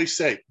we always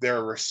say they're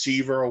a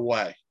receiver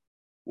away.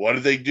 What do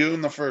they do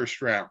in the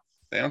first round?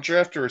 They don't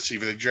draft a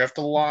receiver. They draft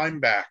a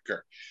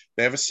linebacker.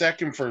 They have a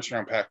second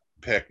first-round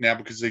pick now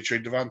because they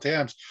trade Davante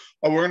Adams.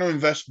 Oh, we're going to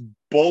invest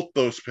both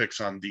those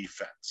picks on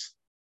defense.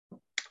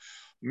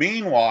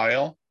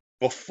 Meanwhile,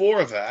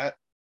 before that,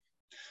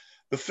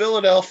 the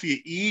Philadelphia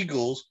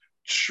Eagles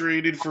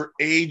traded for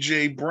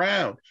A.J.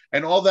 Brown,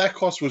 and all that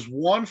cost was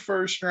 1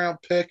 first-round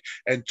pick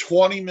and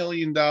 $20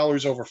 million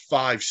over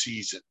 5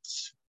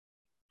 seasons.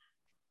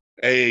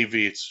 AAV,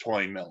 it's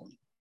 $20 million.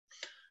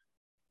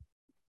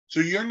 So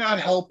you're not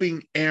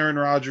helping Aaron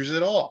Rodgers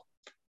at all.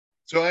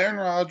 So Aaron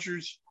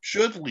Rodgers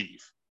should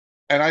leave.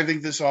 And I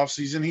think this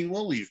offseason he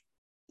will leave.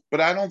 But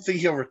I don't think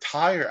he'll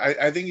retire.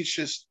 I think it's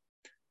just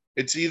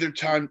it's either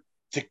time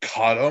to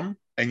cut him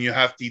and you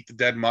have to eat the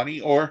dead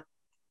money, or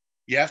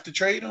you have to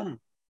trade him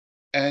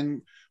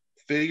and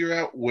figure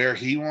out where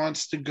he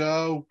wants to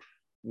go,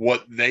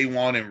 what they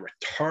want in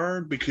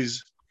return.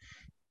 Because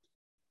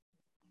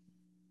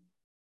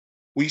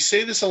we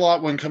say this a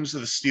lot when it comes to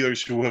the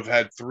Steelers, who have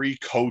had 3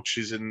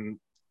 coaches in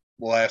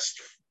the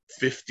last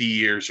 50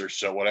 years or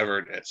so, whatever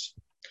it is.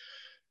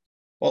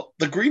 Well,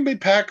 the Green Bay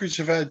Packers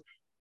have had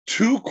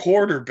 2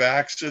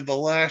 quarterbacks in the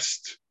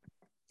last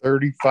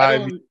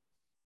 35.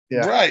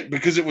 Yeah. Right,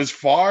 because it was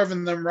Favre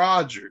and then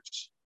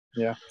Rodgers.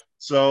 Yeah.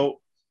 So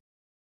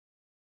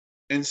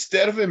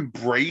instead of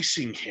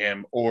embracing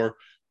him or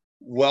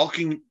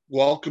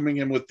welcoming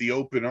him with the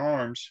open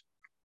arms,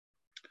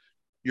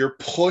 you're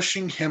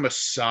pushing him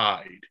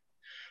aside.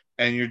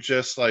 And you're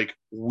just like,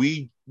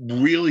 we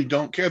really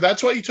don't care.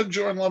 That's why you took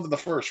Jordan Love in the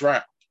first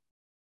round.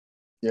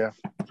 Yeah.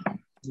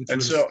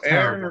 And so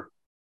Aaron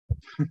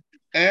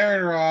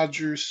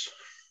Rodgers,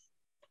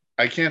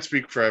 I can't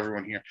speak for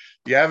everyone here.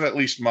 You have at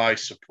least my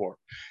support.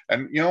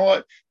 And you know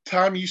what,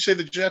 Tom, you say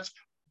the Jets,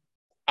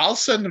 I'll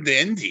send them to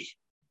Indy.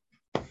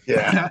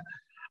 Yeah.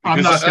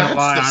 I'm not gonna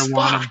lie, I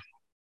want him.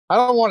 I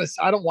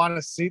don't want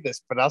to see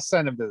this, but I'll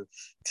send him to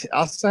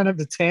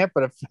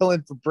Tampa to fill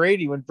in for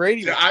Brady when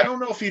Brady. I don't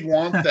know if he'd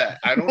want that.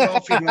 I don't know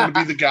if he'd want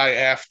to be the guy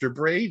after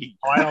Brady.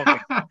 I don't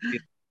think.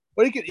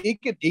 But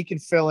he can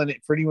fill in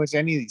it pretty much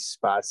any of these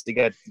spots. You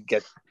got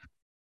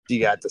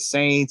the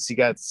Saints, you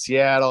got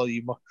Seattle,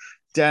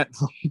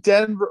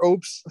 Denver.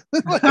 Oops.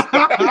 But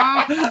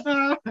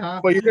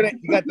you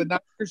got the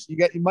Niners.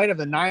 You might have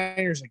the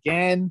Niners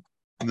again.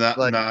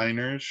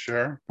 Niners,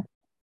 sure.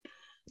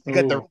 You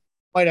got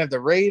might have the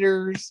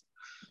Raiders.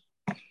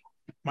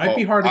 Might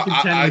be hard to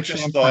contend. I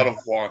just thought of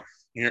one.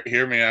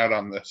 Hear me out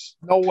on this.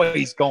 No way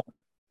he's going to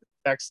the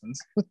Texans.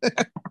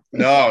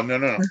 No.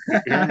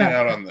 Hear me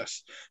out on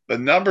this. The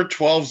number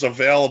 12 is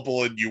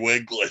available in New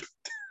England.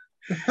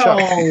 Oh.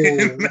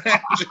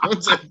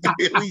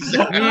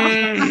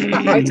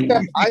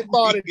 I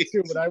thought it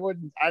too, but I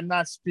wouldn't. I'm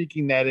not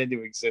speaking that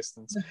into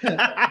existence.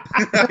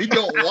 I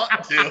don't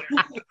want to.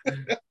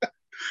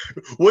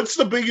 What's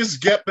the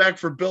biggest get back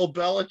for Bill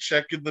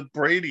Belichick in the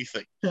Brady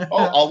thing? Oh,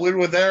 I'll win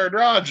with Aaron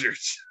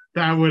Rodgers.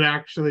 That would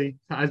actually,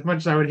 as much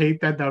as I would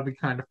hate that, that would be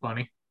kind of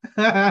funny.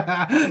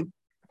 Oh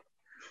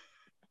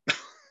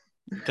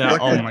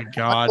my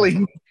God!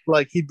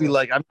 Like he'd be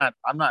like, I'm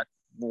not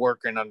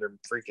working under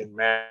freaking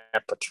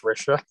Matt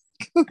Patricia.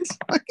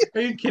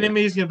 Are you kidding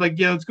me? He's gonna be like,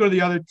 yeah, let's go to the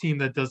other team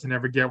that doesn't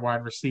ever get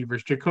wide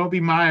receivers. Jacoby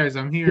Myers,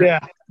 I'm here. Yeah,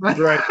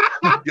 right.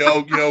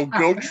 Yo,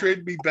 go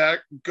trade me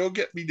back. Go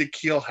get me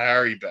N'Keal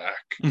Harry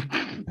back.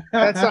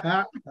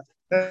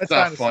 That's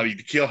not funny.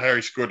 N'Keal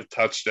Harry scored a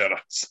touchdown on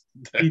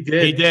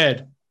Sunday. He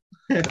did.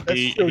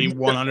 He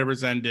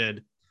 100%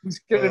 did.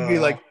 He's gonna be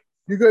like,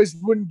 you guys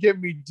wouldn't give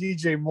me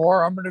DJ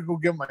Moore. I'm gonna go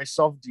get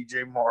myself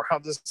DJ Moore. I'll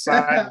just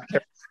sign.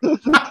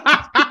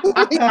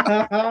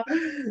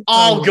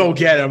 I'll go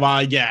get him,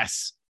 I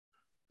guess.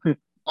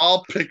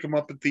 I'll pick him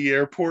up at the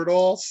airport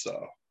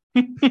also.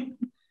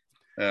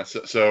 Yeah,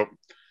 so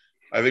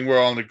I think we're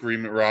all in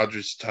agreement.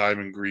 Rodgers'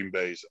 time in Green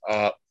Bay's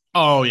up.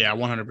 Oh, yeah,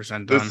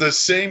 100% done. The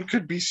same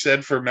could be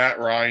said for Matt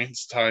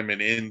Ryan's time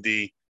in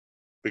Indy,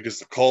 because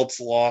the Colts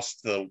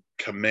lost the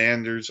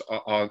Commanders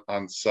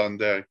on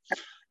Sunday.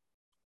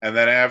 And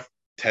then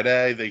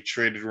today they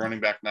traded running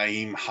back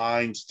Nyheim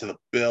Hines to the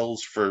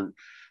Bills for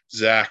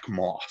Zach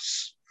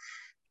Moss.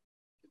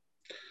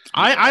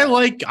 I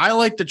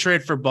like the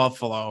trade for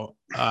Buffalo,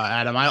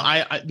 Adam.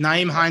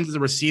 Nyheim Hines is a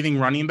receiving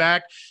running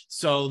back,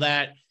 so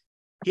that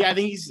I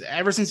think he's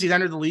ever since he's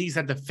entered the league, he's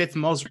had the 5th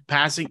most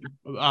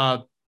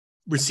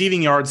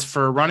receiving yards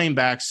for running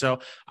backs. So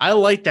I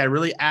like that. It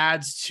really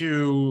adds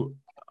to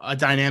a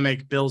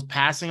dynamic Bills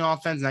passing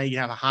offense. Now you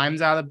have a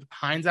Hines out of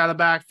the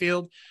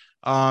backfield,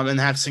 and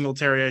have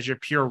Singletary as your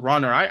pure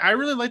runner. I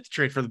really like the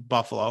trade for the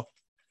Buffalo.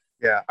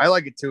 Yeah, I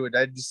like it too. And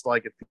I just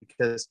like it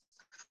because,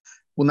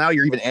 well, now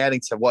you're even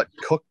adding to what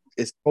Cook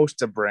is supposed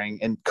to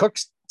bring, and Cook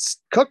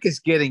is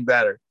getting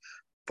better,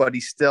 but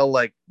he's still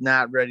like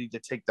not ready to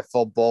take the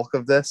full bulk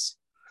of this.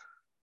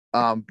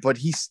 But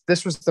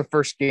this was the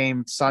first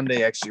game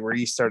Sunday actually where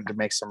he started to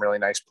make some really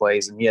nice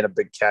plays, and he had a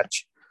big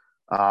catch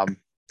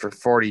for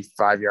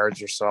 45 yards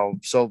or so.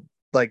 So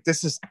like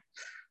this is,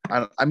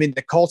 I mean,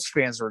 the Colts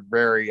fans were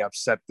very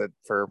upset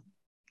for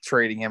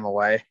trading him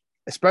away,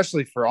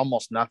 especially for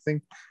almost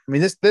nothing. I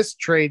mean, this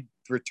trade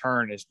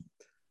return is,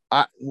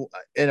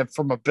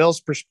 from a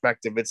Bills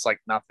perspective, it's like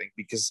nothing,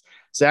 because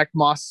Zach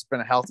Moss has been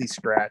a healthy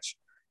scratch.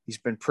 He's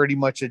been pretty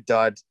much a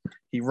dud.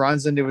 He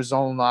runs into his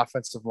own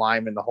offensive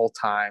lineman the whole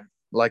time.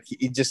 Like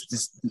he just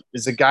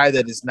is a guy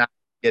that is not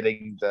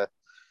getting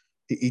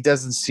he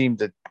doesn't seem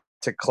to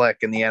click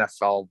in the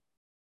NFL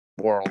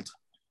world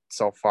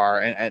so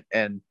far.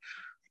 And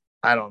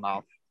I don't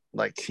know,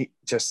 like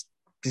he's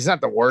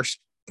not the worst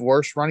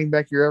running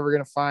back you're ever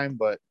going to find,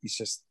 but he's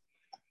just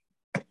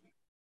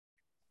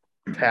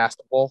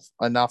passable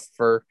enough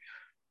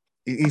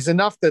he's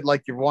enough that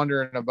like you're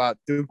wondering about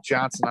Duke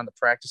Johnson on the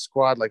practice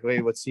squad. Like,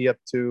 wait, what's he up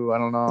to? I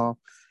don't know.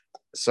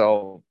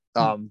 So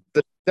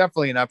But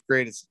definitely an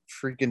upgrade. It's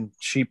a freaking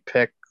cheap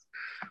pick.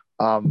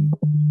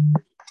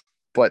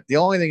 But the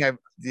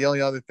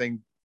only other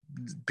thing,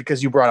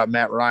 because you brought up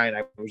Matt Ryan,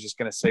 I was just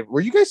gonna say, were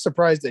you guys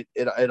surprised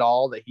at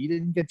all that he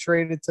didn't get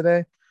traded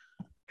today?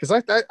 Because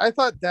I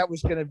thought that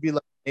was gonna be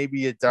like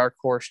maybe a dark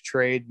horse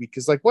trade.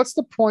 Because like, what's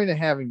the point of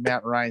having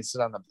Matt Ryan sit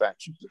on the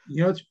bench?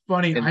 You know, it's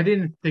funny. I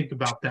didn't think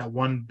about that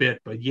one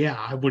bit, but yeah,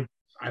 I would.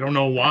 I don't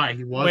know why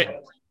he wasn't.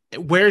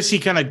 Where's he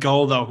gonna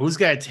go though? Who's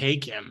gonna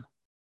take him?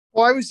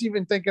 Well, I was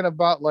even thinking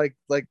about well,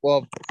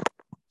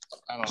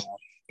 I don't know.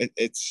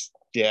 It's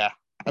yeah.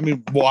 I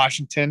mean,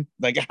 Washington.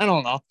 Like, I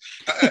don't know.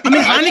 I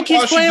mean,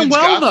 Heineke's playing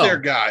well though. Their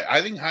guy.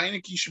 I think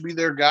Heineke should be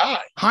their guy.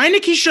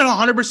 Heineke should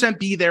 100%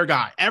 be their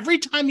guy. Every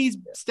time he's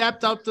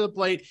stepped up to the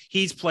plate,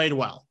 he's played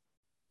well.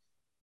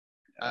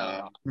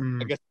 I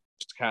guess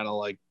it's kind of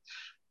like,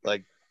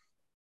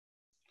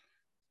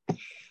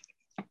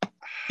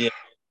 yeah.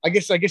 I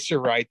guess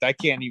you're right. I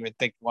can't even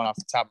think one off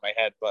the top of my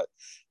head, but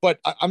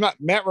I'm not.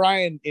 Matt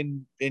Ryan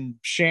in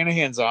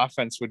Shanahan's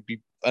offense would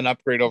be an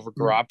upgrade over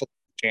Garoppolo.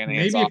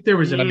 Maybe if there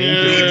was an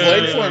major, he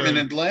played for him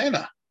in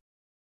Atlanta.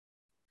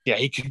 Yeah,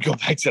 he could go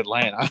back to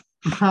Atlanta.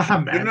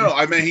 No,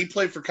 I mean he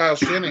played for Kyle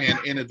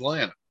Shanahan in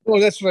Atlanta. Well,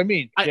 that's what I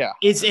mean. Yeah,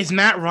 is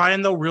Matt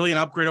Ryan though really an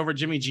upgrade over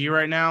Jimmy G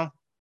right now?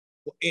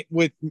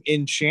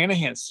 In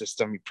Shanahan's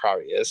system, he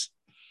probably is.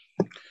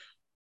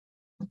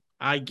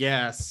 I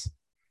guess.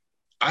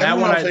 I don't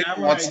know if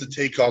he wants to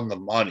take on the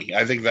money.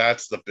 I think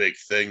that's the big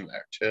thing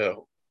there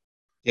too.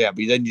 Yeah,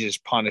 but then you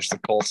just punish the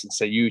Colts and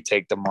say you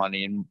take the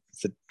money, and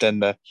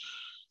then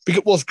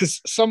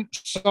because some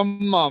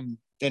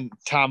and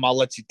Tom, I'll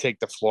let you take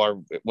the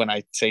floor when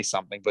I say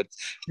something. But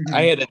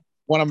I had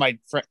one of my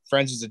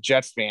friends who's a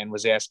Jet fan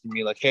was asking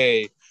me like,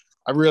 "Hey,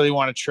 I really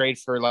want to trade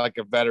for like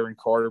a veteran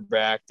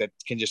quarterback that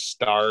can just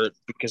start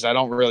because I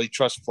don't really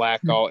trust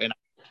Flacco, and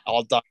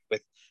all done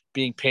with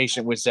being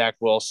patient with Zach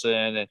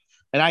Wilson."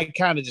 And I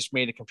kind of just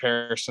made a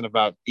comparison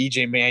about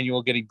EJ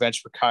Manuel getting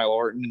benched for Kyle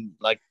Orton. And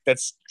like,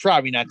 that's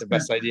probably not the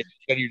best idea.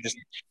 You're just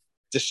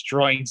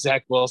destroying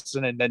Zach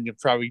Wilson, and then you're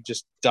probably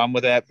just done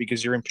with that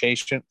because you're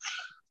impatient.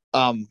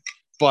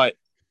 But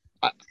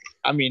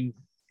I mean,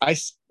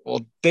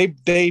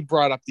 they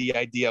brought up the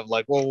idea of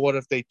like, well, what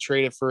if they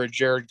traded for a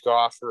Jared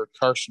Goff or a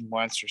Carson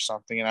Wentz or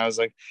something? And I was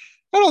like,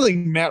 I don't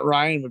think Matt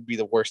Ryan would be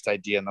the worst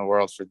idea in the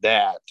world for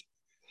that.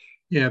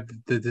 Yeah,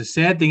 the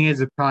sad thing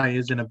is it probably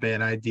isn't a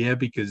bad idea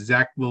because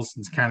Zach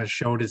Wilson's kind of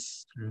showed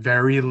us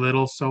very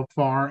little so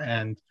far.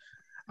 And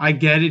I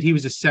get it. He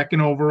was a second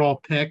overall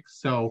pick.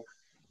 So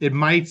it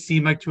might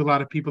seem like to a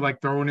lot of people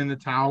like throwing in the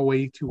towel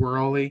way too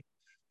early.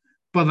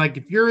 But like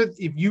if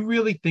you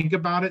really think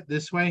about it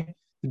this way,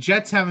 the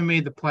Jets haven't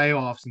made the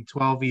playoffs in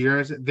 12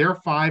 years. They're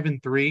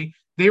 5-3.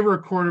 They were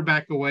a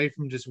quarterback away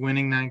from just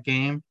winning that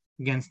game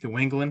against New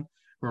England,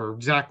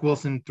 where Zach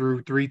Wilson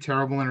threw 3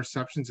 terrible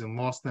interceptions and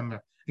lost them a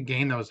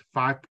game that was a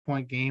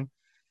 5-point game.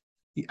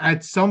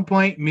 At some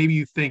point, maybe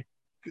you think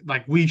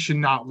like we should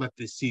not let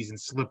this season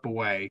slip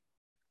away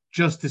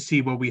just to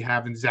see what we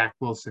have in Zach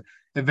Wilson.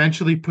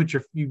 Eventually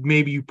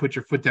you put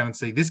your foot down and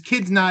say, this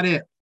kid's not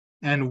it.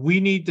 And we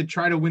need to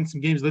try to win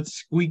some games. Let's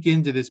squeak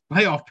into this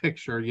playoff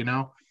picture,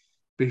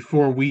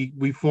 before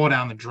we fall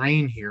down the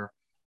drain here.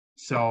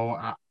 So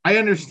I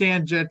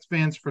understand Jets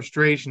fans'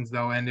 frustrations,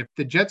 though. And if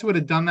the Jets would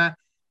have done that,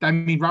 I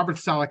mean, Robert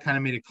Saleh kind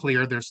of made it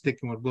clear they're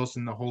sticking with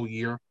Wilson the whole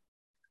year,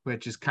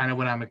 which is kind of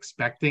what I'm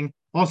expecting.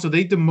 Also,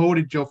 they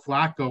demoted Joe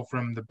Flacco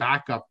from the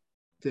backup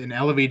and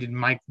elevated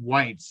Mike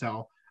White.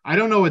 So I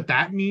don't know what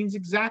that means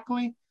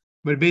exactly,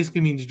 but it basically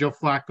means Joe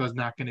Flacco is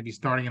not going to be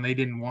starting, and they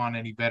didn't want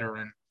any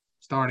veteran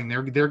starting.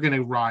 They're going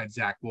to ride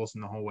Zach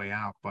Wilson the whole way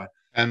out.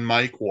 And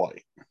Mike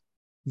White.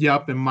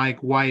 Yep, and Mike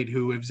White,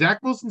 who if Zach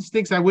Wilson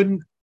stinks, I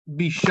wouldn't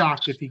be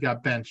shocked if he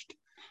got benched.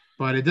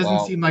 But it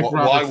doesn't seem like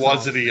Robert why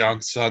wasn't he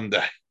on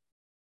Sunday?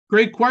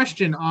 Great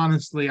question,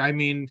 honestly. I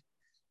mean,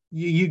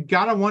 you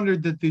gotta wonder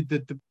that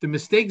the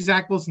mistakes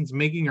Zach Wilson's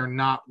making are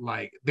not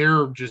like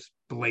they're just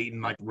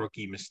blatant like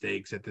rookie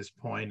mistakes at this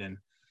point. And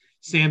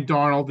Sam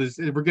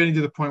Darnold we're getting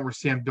to the point where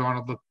Sam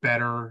Darnold looked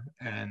better,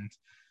 and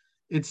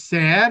it's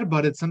sad,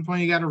 but at some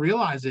point you got to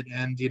realize it.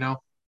 And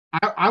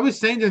I was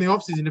saying during the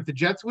offseason, if the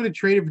Jets would have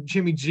traded for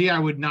Jimmy G, I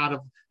would not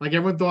have like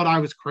everyone thought I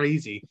was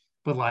crazy,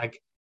 but like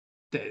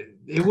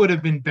it would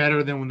have been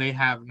better than when they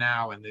have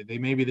now, and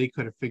maybe they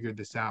could have figured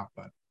this out,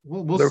 but.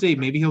 We'll see.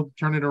 Maybe he'll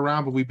turn it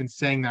around, but we've been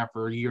saying that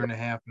for a year and a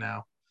half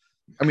now.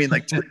 I mean,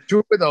 like two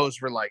of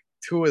those were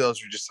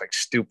just like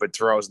stupid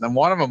throws. And then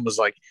one of them was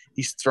like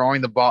he's throwing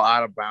the ball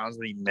out of bounds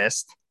but he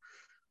missed.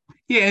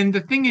 Yeah, and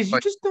the thing is, you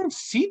just don't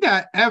see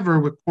that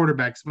ever with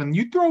quarterbacks. When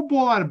you throw a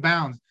ball out of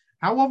bounds,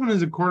 how often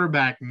does a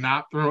quarterback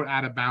not throw it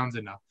out of bounds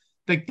enough?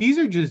 Like these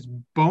are just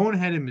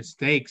boneheaded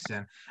mistakes.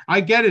 And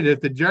I get it. If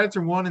the Jets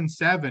are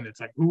 1-7, it's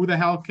like, who the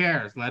hell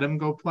cares? Let them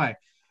go play.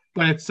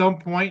 But at some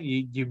point,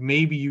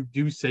 you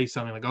do say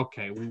something like,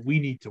 okay, we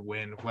need to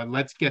win.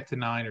 Let's get to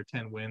 9 or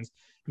 10 wins,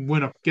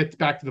 get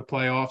back to the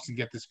playoffs and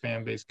get this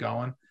fan base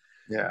going.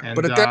 Yeah, and,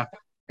 but at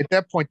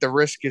that point, the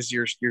risk is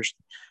you're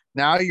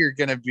now you're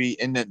going to be,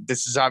 and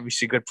this is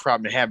obviously a good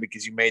problem to have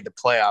because you made the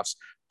playoffs.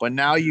 But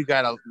now you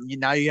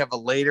have a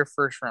later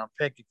first round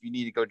pick if you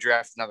need to go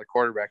draft another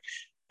quarterback,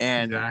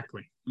 and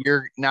Exactly.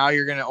 you're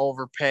going to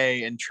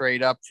overpay and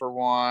trade up for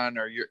one,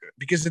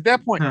 because at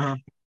that point,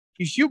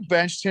 if you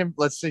benched him,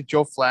 let's say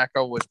Joe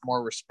Flacco was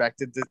more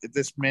respected at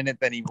this minute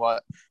than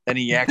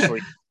he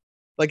actually.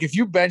 Like if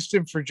you benched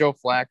him for Joe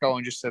Flacco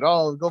and just said,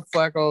 "Oh, Joe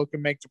Flacco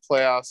can make the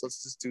playoffs,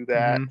 let's just do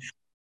that." Mhm.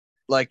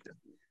 Like,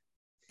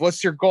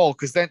 what's your goal?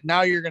 Because then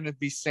now you're going to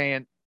be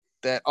saying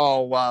that,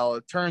 oh, well,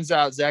 it turns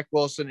out Zach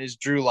Wilson is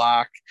Drew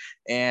Lock,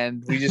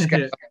 and we just got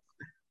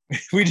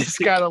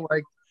to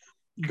like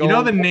go. You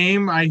know the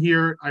name I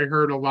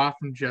heard a lot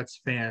from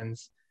Jets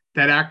fans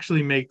that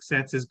actually makes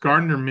sense is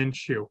Gardner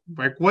Minshew.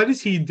 Like, what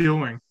is he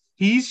doing?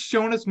 He's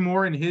shown us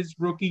more in his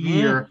rookie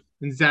year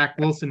than Zach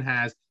Wilson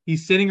has.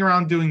 He's sitting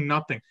around doing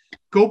nothing.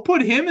 Go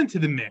put him into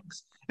the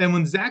mix. And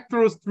when Zach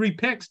throws 3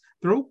 picks,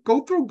 go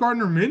throw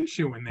Gardner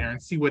Minshew in there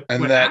and see what that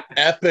happens.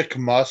 Epic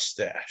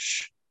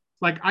mustache.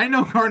 Like, I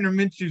know Gardner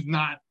Minshew's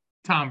not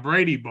Tom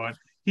Brady, but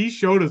he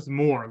showed us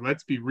more.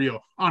 Let's be real.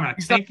 On a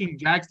tanking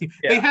Jags team.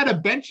 Yeah. They had to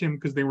bench him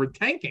because they were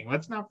tanking.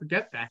 Let's not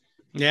forget that.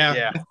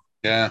 Yeah.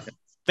 Yeah.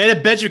 They had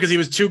to bench you because he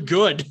was too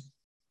good.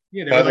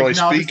 Yeah, they By were the like,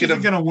 way, no, this speaking isn't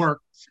of- going to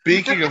work.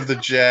 Speaking of the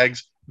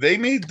Jags, they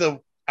made the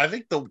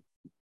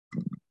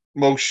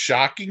most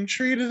shocking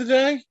trade of the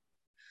day.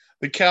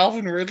 The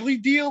Calvin Ridley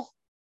deal.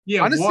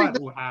 Yeah, Honestly,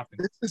 what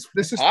happened?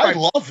 This is I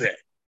love it.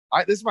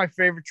 this is my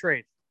favorite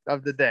trade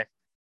of the day.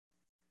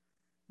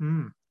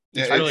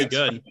 It's really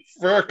good.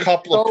 For a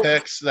couple of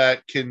picks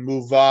that can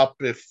move up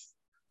if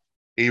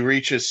he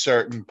reaches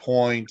certain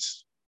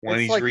points when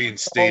It's he's like-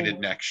 reinstated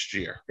next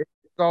year.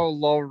 So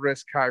low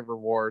risk, high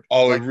reward.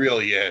 Oh, Like, it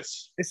really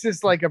is. this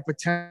is like a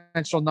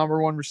potential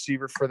number 1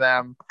 receiver for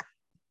them.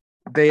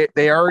 They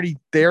already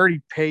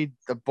paid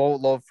the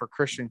boatload for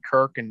Christian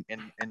Kirk and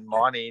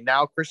money.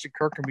 Now Christian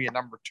Kirk can be a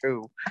number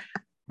 2.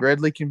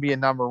 Ridley can be a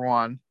number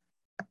 1.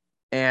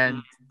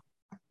 And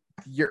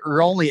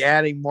you're only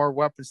adding more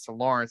weapons to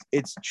Lawrence.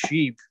 It's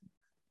cheap.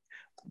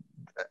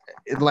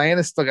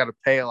 Atlanta's still got to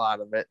pay a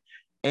lot of it.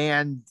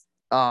 And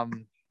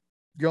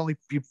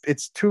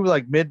it's 2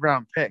 like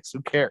mid-round picks.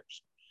 Who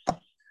cares?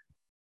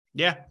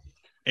 Yeah.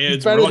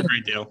 It's a better really than-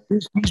 great deal.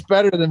 He's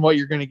better than what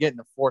you're going to get in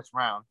the 4th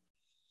round.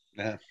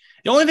 Yeah.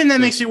 The only thing that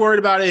makes me worried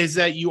about it is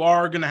that you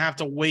are going to have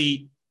to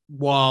wait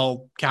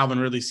while Calvin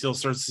Ridley still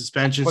starts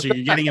suspension. So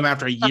you're getting him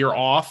after a year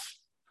off.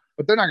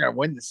 But they're not going to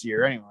win this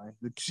year anyway.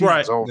 The season's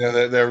Right. over.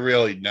 Yeah, they're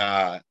really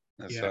not.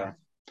 Yeah. So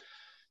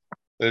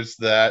there's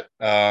that.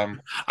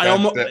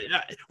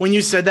 When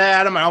you said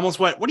that, Adam, I almost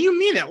went, what do you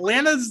mean?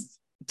 Atlanta's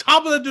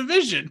top of the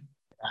division.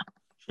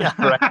 Yeah,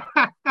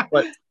 right.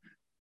 But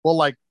well,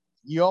 like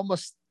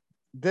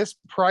this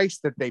price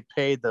that they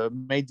paid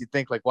made you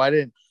think like, why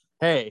didn't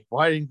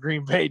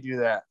Green Bay do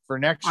that for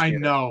next year? I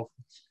know.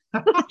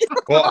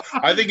 Well,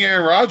 I think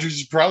Aaron Rodgers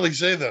would probably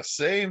say the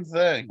same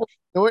thing.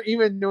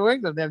 Even New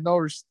England,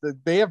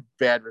 they have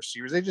bad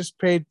receivers. They just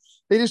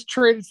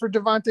traded for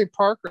Devontae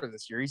Parker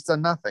this year. He's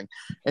done nothing.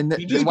 And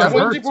He just why got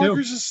hurt, too.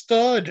 Parker's a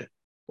stud.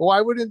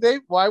 wouldn't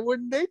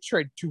they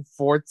trade 2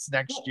 fourths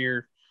next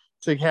year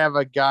to have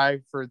a guy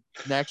for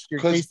next year?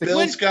 Because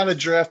Bill's got to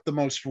draft the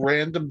most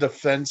random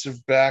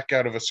defensive back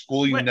out of a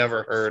school you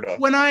never heard of.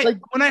 When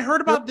I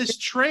heard about this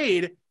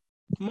trade,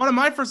 one of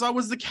my first thought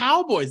was the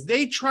Cowboys.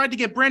 They tried to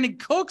get Brandon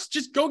Cooks.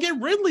 Just go get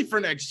Ridley for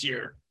next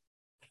year.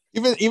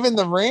 Even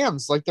the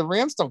Rams, like the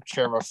Rams don't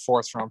care about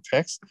 4th round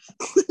picks.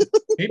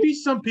 Maybe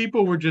some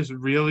people were just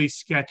really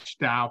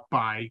sketched out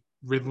by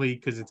Ridley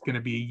because it's going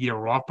to be a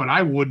year off, but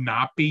I would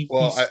not be.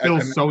 Well, He's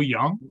still so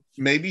young.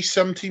 Maybe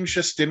some teams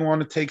just didn't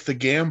want to take the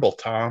gamble,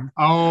 Tom.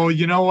 Oh,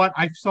 you know what?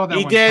 I saw that.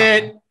 He one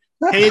did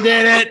coming. it. He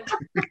did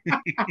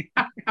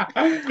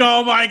it.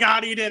 Oh my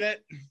God, he did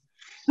it.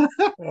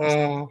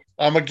 Oh,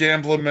 I'm a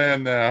gambling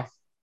man now.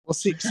 Well,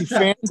 see,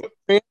 fans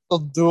will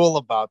duel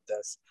about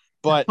this,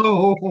 but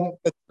Oh.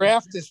 the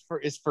draft is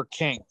for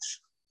kings.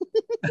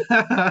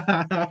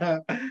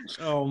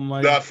 Oh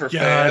my Not for God.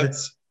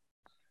 fans.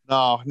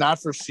 No,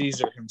 not for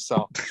Caesar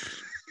himself.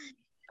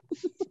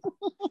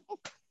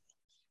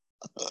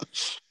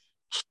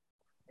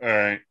 All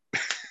right.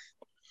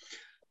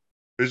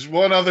 There's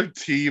one other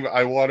team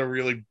I want to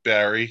really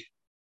bury.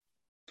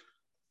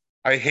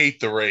 I hate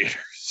the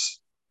Raiders.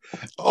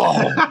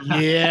 Oh,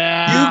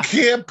 Yeah. You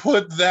can't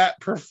put that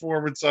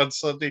performance on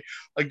Sunday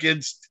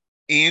against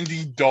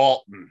Andy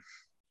Dalton.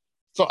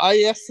 so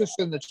I asked this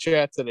in the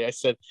chat today. I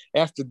said,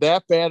 after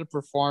that bad a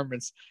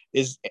performance,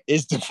 is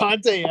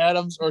Devontae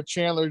Adams or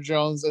Chandler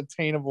Jones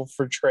attainable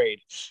for trade?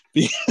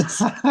 Because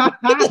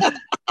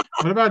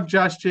What about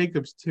Josh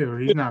Jacobs too?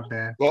 He's not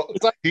bad. Well,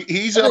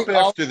 he's I up think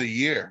all- after the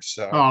year,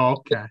 so Oh,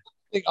 okay. I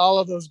think all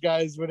of those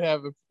guys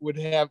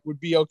would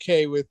be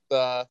okay with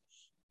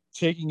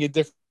taking a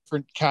different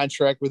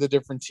contract with a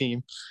different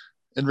team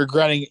and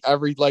regretting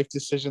every life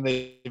decision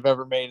they've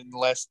ever made in the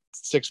last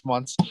 6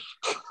 months.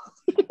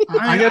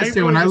 I gotta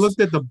say, when I really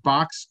looked at the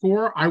box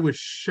score, I was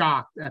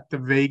shocked at the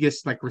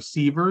Vegas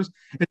receivers.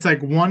 It's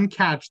like 1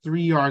 catch,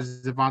 3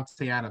 yards,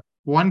 Devontae Adams.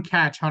 1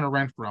 catch, Hunter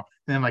Renfrow, and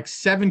then like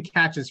 7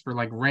 catches for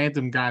like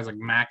random guys like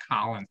Mac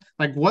Hollins.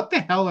 Like, what the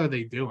hell are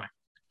they doing?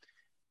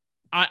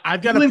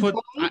 I've got to put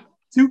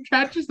 2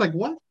 catches. Like,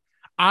 what?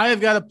 I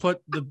have got to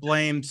put the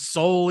blame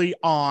solely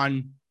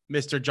on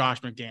Mr.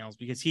 Josh McDaniels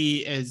because he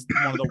is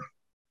one of the.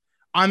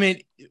 I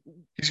mean,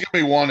 he's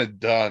gonna be one and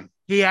done.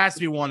 He has to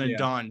be one and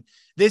done.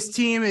 This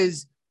team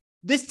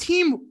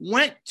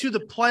went to the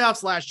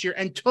playoffs last year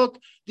and took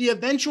the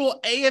eventual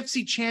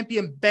AFC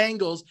champion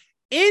Bengals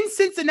in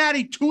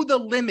Cincinnati to the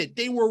limit.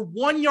 They were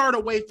 1 yard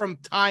away from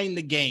tying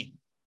the game.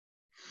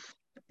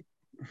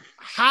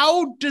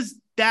 How do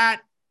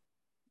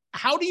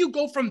you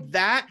go from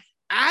that,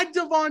 add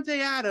Devontae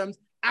Adams,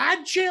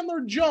 add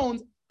Chandler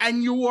Jones,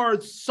 and you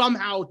are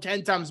somehow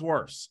 10 times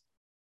worse?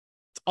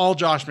 It's all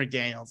Josh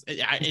McDaniels.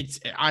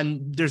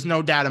 There's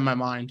no doubt in my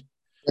mind.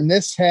 When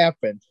this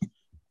happened,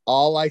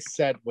 all I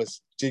said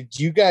was,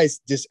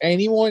 does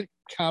anyone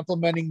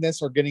complimenting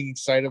this or getting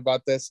excited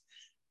about this?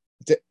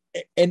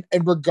 And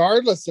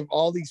regardless of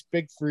all these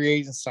big free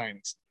agent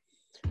signings,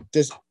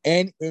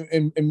 and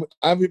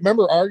I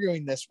remember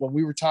arguing this when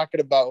we were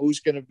talking about who's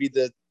going to be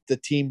the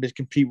team to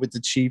compete with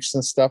the Chiefs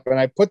and stuff. And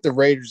I put the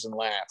Raiders in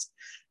last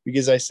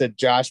because I said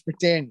Josh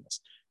McDaniels,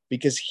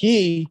 because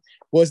he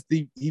was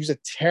a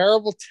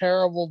terrible,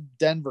 terrible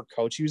Denver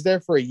coach. He was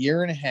there for 1.5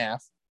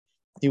 years.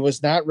 He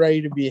was not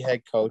ready to be a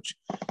head coach.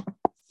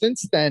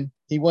 Since then,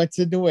 he went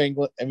to New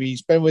England. I mean,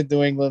 he's been with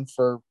New England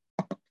for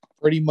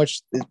pretty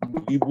much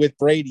with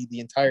Brady the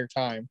entire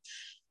time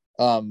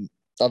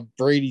of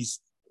Brady's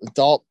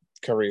adult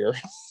career.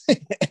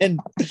 and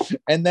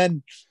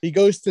then he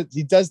does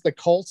the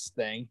Colts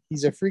thing.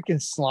 He's a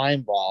freaking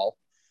slime ball.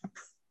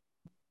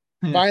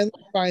 Finally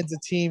finds a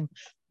team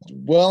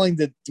willing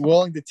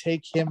to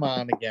take him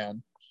on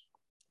again.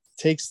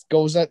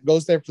 Goes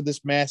there for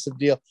this massive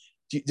deal.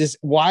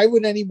 Why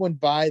would anyone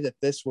buy that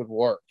this would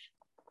work?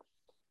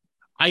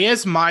 I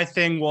guess my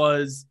thing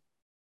was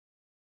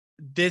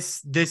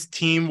this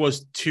team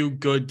was too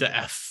good to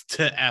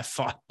F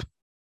up.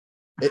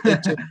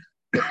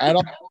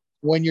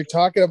 When you're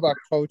talking about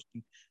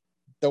coaching,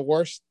 the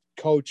worst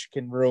coach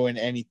can ruin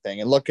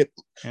anything. And look at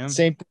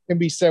same thing can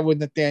be said with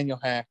Nathaniel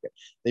Hackett.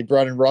 They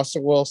brought in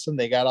Russell Wilson.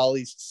 They got all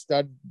these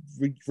stud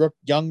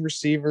young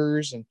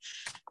receivers, and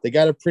they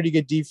got a pretty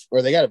good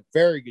they got a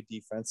very good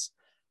defense,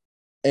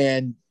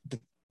 and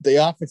the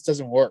offense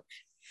doesn't work.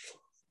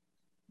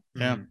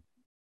 Yeah.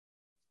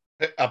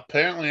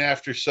 Apparently,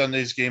 after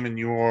Sunday's game in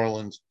New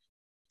Orleans,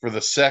 for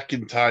the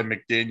second time,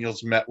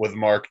 McDaniels met with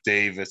Mark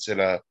Davis at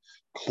a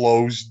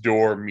closed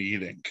door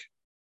meeting.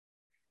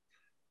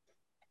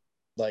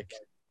 Like,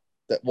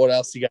 what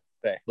else you got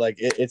to say? Like,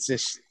 it's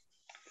just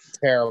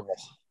terrible.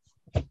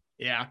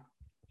 Yeah.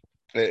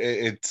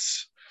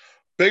 It's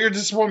bigger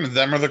disappointment.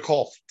 Them or the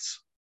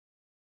Colts?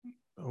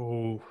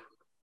 Oh,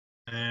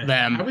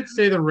 them. I would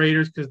say the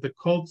Raiders because the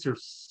Colts are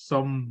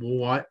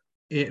somewhat.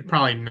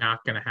 Probably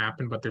not going to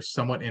happen, but they're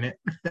somewhat in it.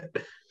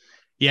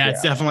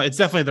 It's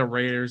definitely the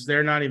Raiders.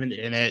 They're not even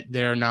in it.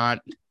 They're not.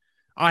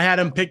 I had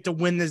them picked to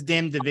win this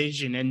damn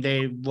division, and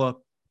they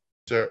look.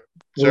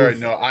 Sorry,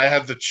 no, I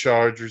have the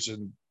Chargers,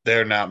 and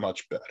they're not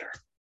much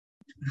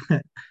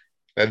better.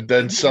 And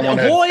then someone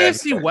the whole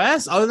AFC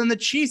West, other than the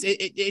Chiefs,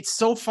 it's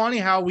so funny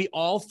how we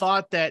all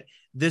thought that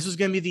this was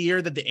going to be the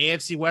year that the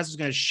AFC West was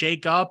going to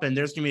shake up, and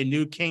there's going to be a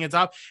new king at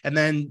top, and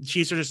then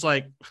Chiefs are just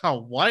like,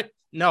 oh, what?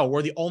 No,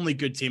 we're the only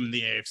good team in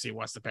the AFC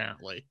West,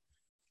 apparently.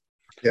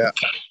 Yeah.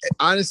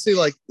 Honestly,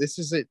 like, this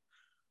is it.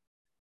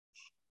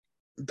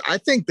 I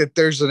think that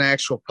there's an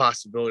actual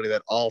possibility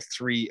that all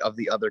 3 of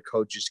the other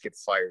coaches get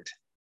fired.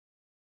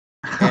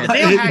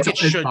 Nathaniel Hackett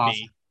should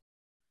be.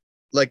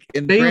 Like,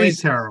 in Bailey's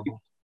terrible.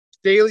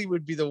 Staley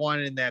would be the one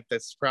in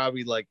that's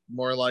probably like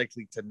more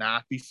likely to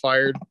not be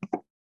fired.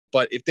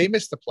 But if they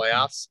miss the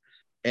playoffs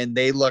and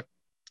they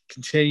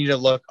continue to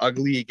look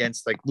ugly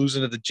against like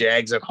losing to the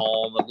Jags at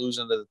home and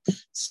losing to the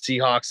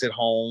Seahawks at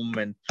home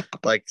and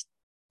like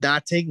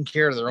not taking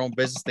care of their own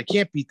business, they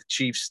can't beat the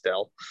Chiefs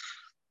still.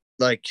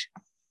 Like,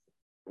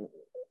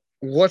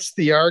 what's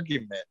the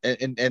argument?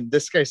 And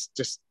this guy's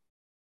just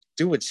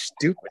doing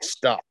stupid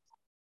stuff.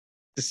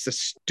 This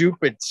is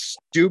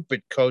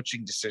stupid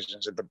coaching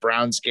decisions at the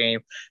Browns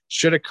game.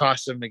 Should have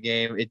cost them the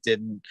game. It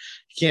didn't.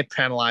 You can't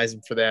penalize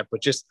him for that,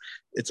 but just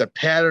it's a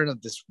pattern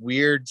of this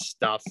weird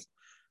stuff.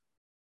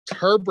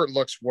 Herbert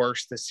looks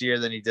worse this year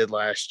than he did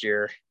last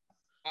year.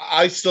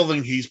 I still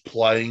think he's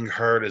playing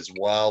hurt as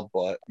well,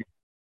 but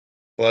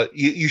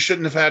you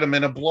shouldn't have had him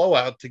in a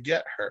blowout to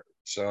get hurt.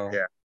 So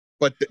yeah,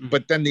 but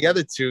then the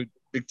other two,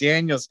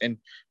 McDaniels and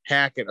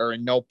Hackett, are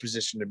in no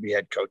position to be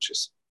head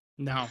coaches.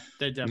 No,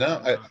 they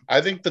definitely not.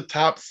 I think the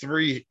top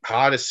 3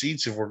 hottest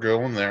seats, if we're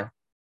going there,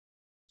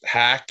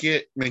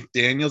 Hackett,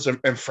 McDaniels,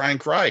 and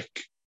Frank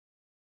Reich.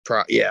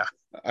 Yeah.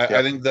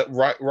 I think that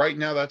right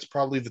now that's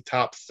probably the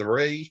top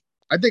 3.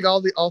 I think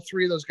all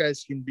 3 of those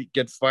guys can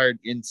get fired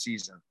in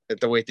season at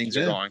the way things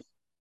are going.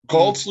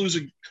 Colts lose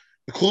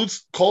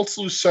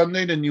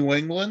Sunday to New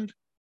England.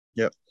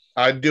 Yep.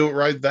 I'd do it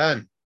right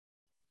then.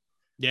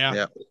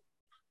 Yeah.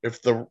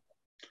 If the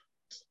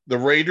the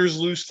Raiders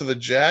lose to the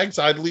Jags,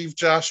 I'd leave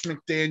Josh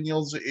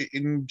McDaniels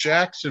in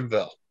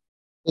Jacksonville.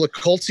 Well, the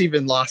Colts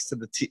even lost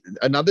to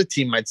another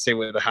team, I'd say,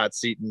 with a hot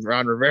seat in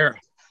Ron Rivera.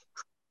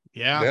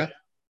 Yeah.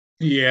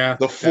 Yeah.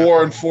 The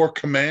 4-4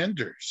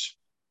 Commanders.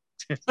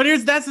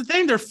 But that's the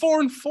thing. They're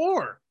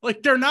 4-4.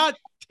 Like, they're not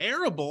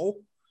terrible.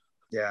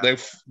 Yeah.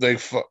 They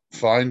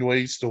find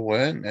ways to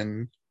win.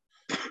 And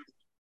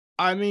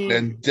I mean,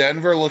 and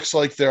Denver looks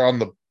like they're on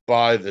the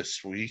bye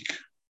this week.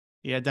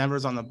 yeah,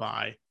 Denver's on the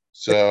bye.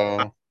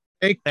 So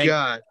Thank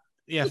God.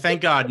 Yeah,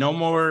 thank God. No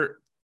more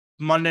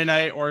Monday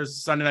night or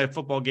Sunday night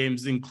football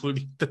games,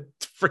 including the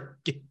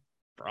freaking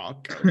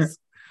Broncos.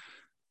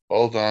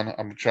 hold on.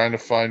 I'm trying to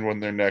find when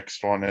their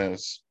next one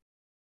is.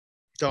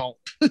 Don't.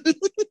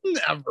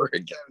 Never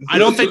again. I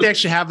don't think they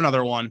actually have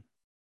another one.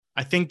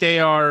 I think they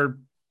are.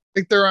 I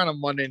think they're on a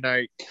Monday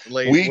night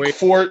late.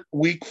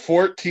 Week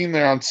 14,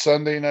 they're on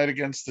Sunday night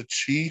against the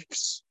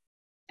Chiefs.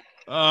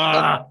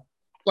 Flex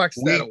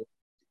that away.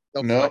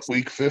 No,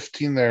 week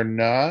 15, they're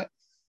not.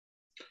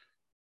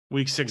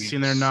 Week 16,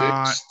 Week they're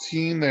not.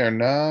 16, they're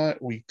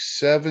not. Week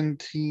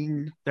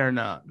 17. They're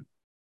not.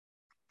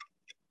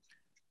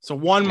 So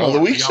one more. Well,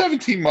 the week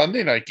 17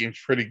 Monday night game's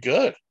pretty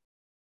good.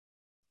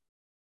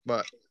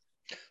 But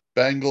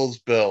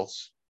Bengals,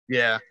 Bills.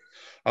 yeah.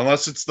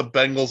 Unless it's the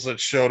Bengals that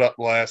showed up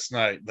last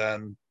night,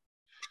 then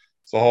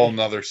it's a whole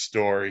nother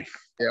story.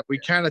 Yeah, we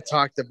kind of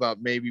talked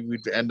about maybe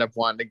we'd end up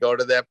wanting to go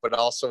to that, but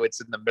also it's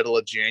in the middle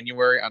of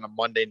January on a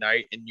Monday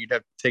night, and you'd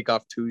have to take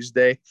off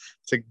Tuesday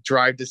to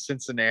drive to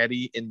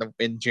Cincinnati in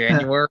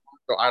January.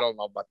 So I don't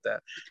know about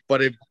that,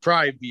 but it'd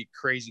probably be a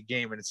crazy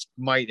game, and it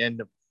might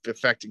end up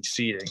affecting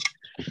seeding.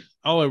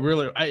 Oh, it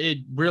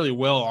really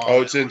will.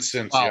 Oh, it's in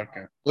Cincy. Wow.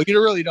 Okay. Well, you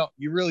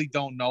really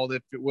don't know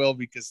if it will,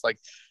 because like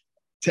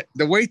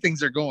the way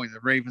things are going, the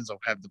Ravens will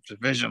have the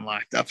division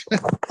locked up.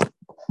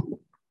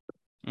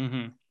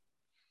 Mm-hmm.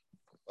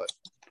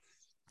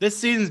 This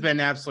season's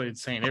been absolutely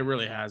insane. It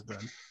really has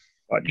been.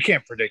 But you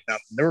can't predict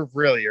nothing. They were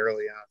really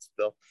early on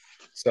still.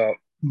 So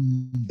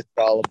it's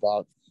all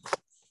about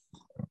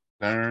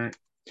All right.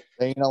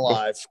 staying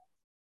alive.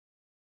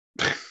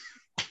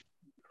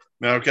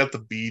 Now I've got the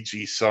Bee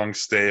Gees song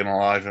Staying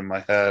Alive in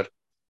my head.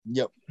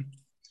 Yep.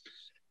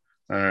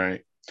 All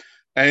right.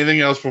 Anything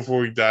else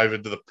before we dive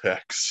into the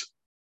picks?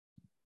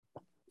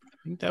 I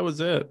think that was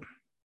it.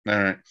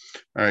 All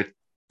right.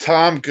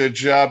 Tom, good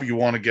job. You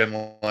won again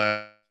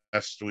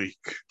last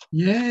week.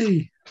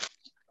 Yay.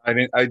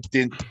 I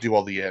didn't do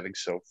all the adding,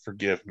 so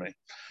forgive me.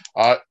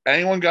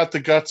 Anyone got the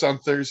guts on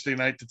Thursday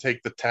night to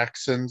take the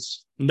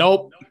Texans?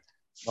 Nope.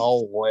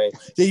 No way.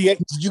 Did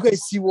you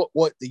guys see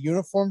what the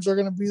uniforms are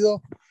going to be,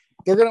 though?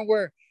 They're going to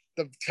wear –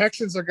 the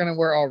Texans are going to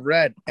wear all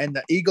red, and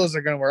the Eagles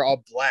are going to wear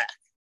all black.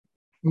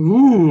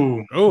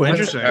 Ooh. Oh,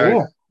 interesting.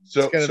 Cool.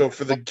 So gonna-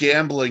 for the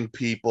gambling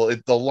people,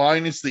 the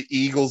line is the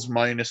Eagles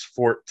minus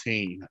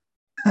 14.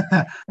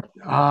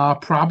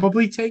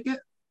 Probably take it.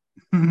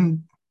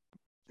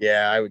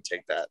 Yeah, I would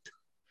take that.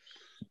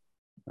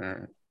 All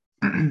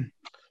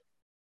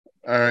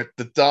right.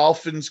 The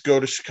Dolphins go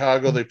to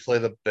Chicago. They play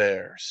the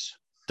Bears.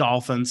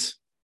 Dolphins.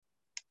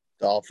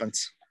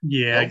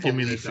 Yeah, No give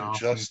me the belief in Dolphins.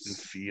 Justin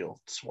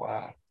Fields.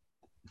 Wow.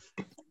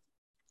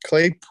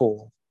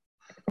 Claypool.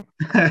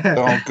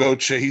 Don't go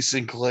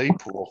chasing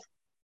Claypool.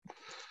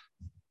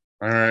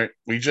 All right.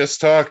 We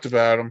just talked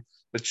about him.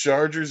 The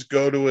Chargers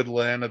go to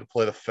Atlanta to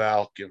play the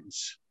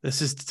Falcons.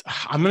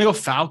 I'm going to go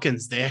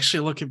Falcons. They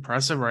actually look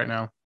impressive right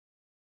now.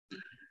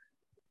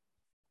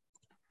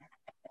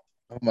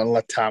 I'm going to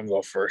let Tom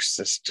go first.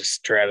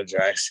 Just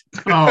strategize.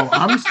 Oh,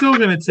 I'm still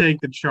going to take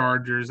the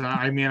Chargers.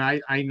 I mean,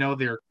 I know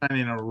they're kind of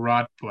in a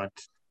rut, but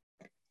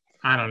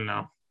I don't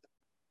know.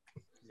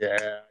 Yeah,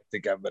 I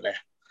think I'm going to.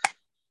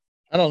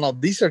 I don't know.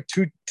 These are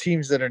two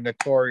teams that are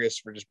notorious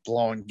for just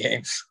blowing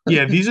games.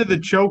 Yeah, these are the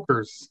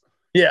chokers.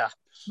 Yeah.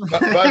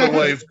 By the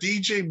way, if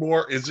DJ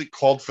Moore isn't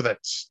called for that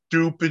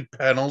stupid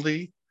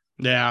penalty,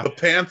 Yeah. the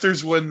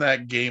Panthers win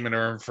that game and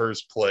are in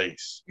first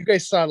place. You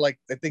guys saw, I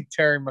think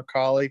Terry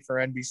McCauley for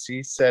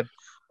NBC said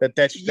that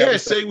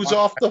Say he was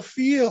off the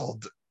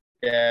field.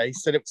 Yeah, he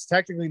said it was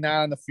technically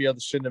not on the field.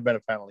 It shouldn't have been a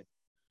penalty.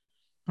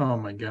 Oh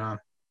my god.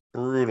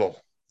 Brutal.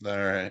 All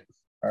right.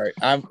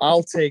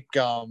 I'll take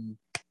I'm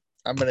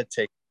gonna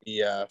take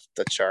the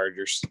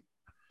Chargers.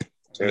 I'm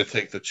going to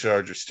take the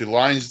Chargers.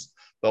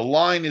 The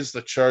line is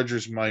the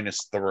Chargers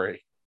minus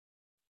 3.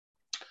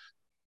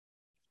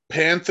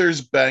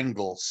 Panthers,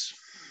 Bengals.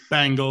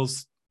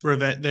 Bengals.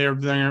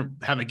 They're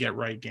have a get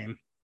right game.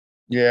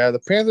 Yeah, the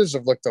Panthers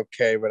have looked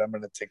okay, but I'm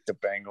gonna take the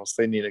Bengals.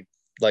 They need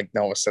like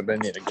Noah said, they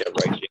need to get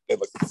right game. They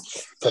look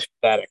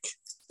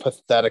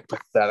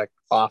pathetic,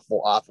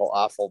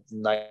 awful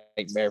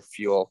nightmare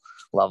fuel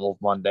level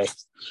Monday.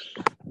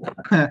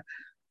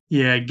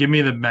 Yeah, give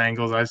me the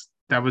Bengals.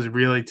 That was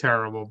really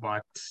terrible,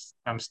 but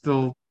I'm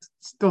still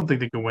think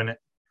they could win it.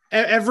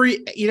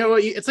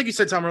 It's like you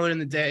said, Tom, earlier in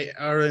the day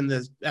or in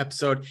the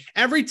episode,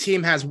 every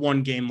team has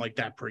one game like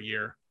that per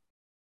year.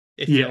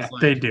 Yeah,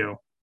 they do.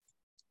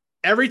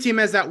 Every team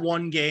has that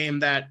one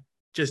game that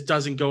just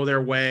doesn't go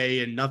their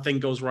way and nothing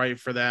goes right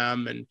for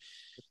them. And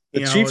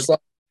The Chiefs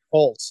lost the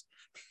Colts.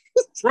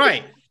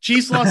 Right.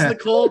 Chiefs lost to the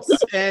Colts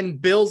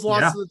and Bills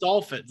lost Yeah. to the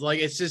Dolphins. Like,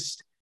 it's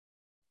just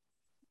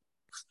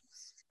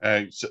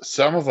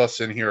Some of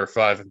us in here are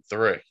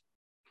 5-3.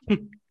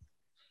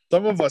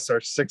 Some of us are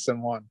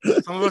 6-1.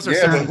 some of us are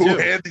Yeah, but 6 who and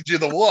 2. handed you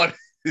the one?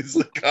 Is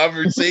the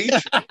conversation.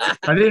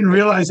 I didn't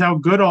realize how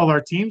good all our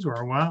teams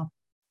were. Wow.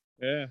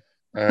 Yeah.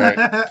 All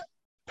right.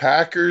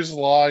 Packers,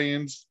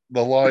 Lions.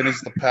 The line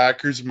is the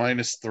Packers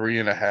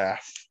 -3.5.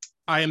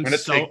 I'm going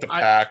to take the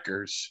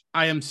Packers.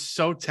 I am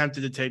so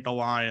tempted to take the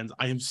Lions.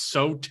 I am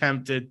so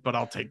tempted, but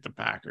I'll take the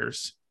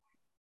Packers.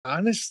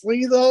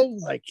 Honestly, though,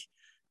 like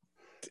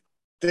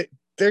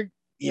they're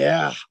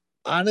yeah.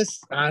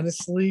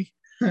 Honestly,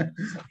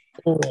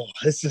 oh,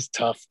 this is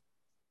tough.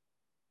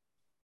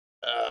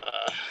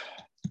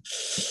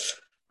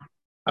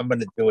 I'm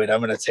gonna do it. I'm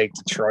gonna take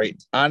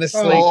Detroit.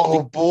 Honestly,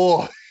 Oh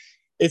boy,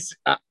 it's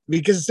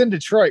because it's in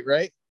Detroit,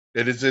 right?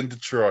 it is in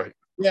Detroit.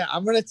 Yeah,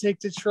 I'm gonna take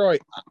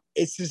Detroit.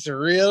 It's just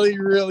really,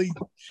 really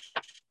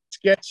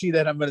sketchy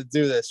that I'm gonna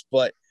do this,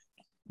 but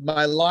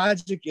my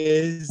logic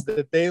is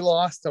that they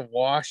lost to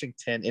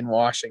Washington in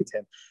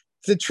Washington.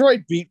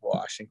 Detroit beat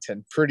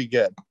Washington pretty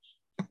good.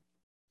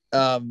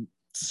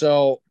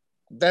 So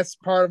that's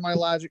part of my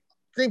logic.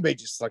 Green Bay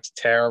just looks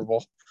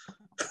terrible.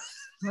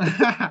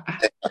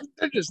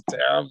 They're just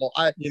terrible.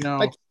 I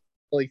can't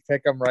really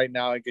pick them right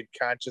now in good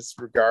conscience,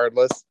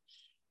 regardless.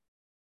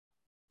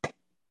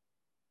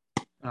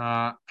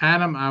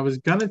 Adam, I was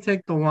gonna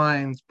take the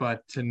Lions,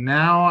 but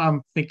now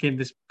I'm thinking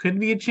this could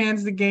be a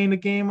chance to gain a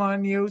game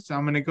on you. So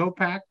I'm gonna go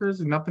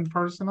Packers. Nothing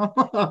personal.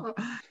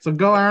 So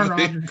go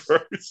Aaron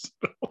Rodgers.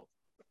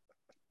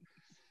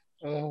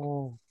 Oh,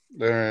 all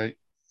right.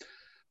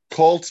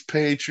 Colts,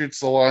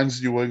 Patriots. The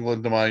line's New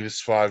England to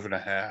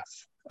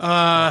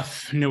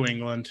 -5.5. New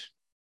England.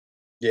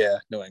 Yeah,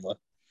 New England.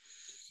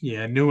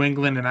 Yeah, New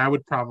England, and I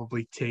would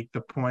probably take the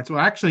points. Well,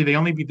 actually, they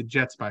only beat the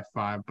Jets by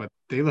 5, but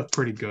they look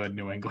pretty good,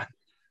 New England.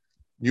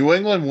 New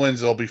England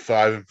wins. They'll be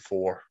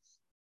 5-4.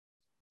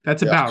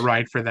 That's about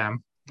right for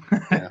them.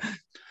 Yeah.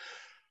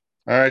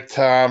 All right,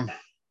 Tom.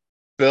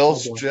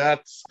 Bills, boy.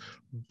 Jets.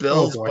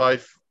 Bills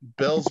boy.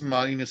 Bills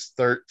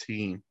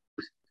 -13.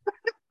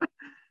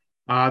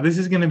 This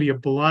is going to be a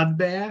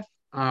bloodbath.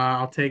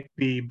 I'll take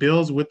the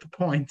Bills with the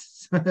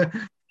points.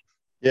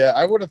 Yeah,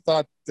 I would have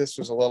thought this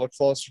was a little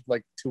closer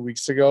like 2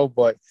 weeks ago,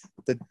 but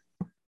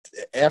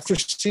after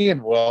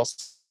seeing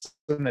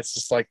Wilson, it's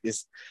just like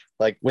this,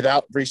 like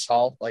without Breece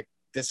Hall, like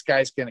this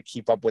guy's gonna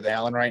keep up with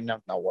Allen right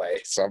now. No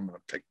way. So I'm gonna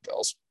pick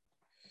Bills.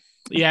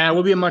 Yeah, it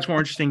would be a much more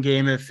interesting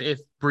game if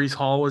Breece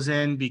Hall was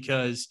in,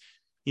 because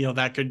he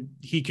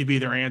could be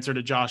their answer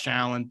to Josh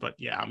Allen. But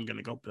yeah, I'm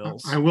gonna go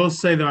Bills. I will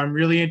say though, I'm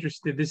really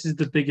interested. This is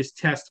the biggest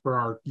test for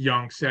our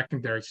young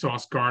secondary,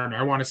 Sauce Gardner.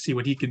 I want to see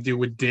what he can do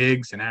with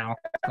Diggs and Al.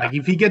 Like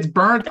if he gets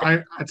burnt,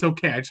 it's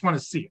okay. I just want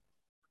to see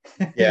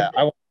it. Yeah,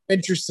 I'm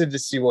interested to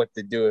see what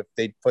they do if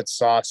they put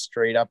Sauce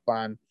straight up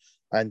on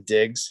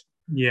Diggs.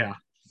 Yeah,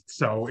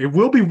 so it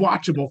will be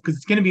watchable because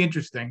it's going to be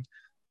interesting.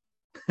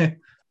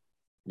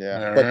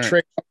 Yeah, All but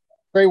right.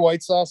 Trey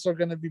White's also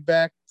going to be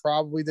back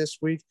probably this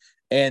week,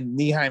 and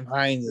Nyheim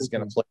Hines is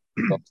going to play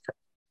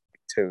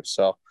too.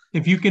 So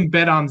if you can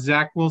bet on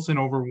Zach Wilson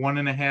over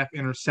 1.5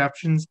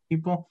 interceptions,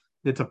 people,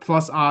 it's a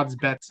plus odds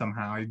bet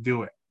somehow. I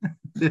do it.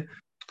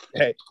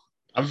 hey,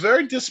 I'm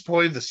very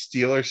disappointed the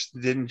Steelers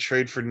didn't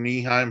trade for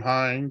Nyheim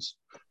Hines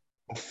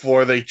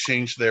before they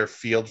changed their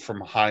field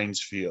from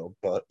Heinz Field,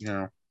 but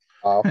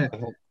whole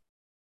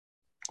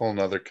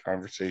nother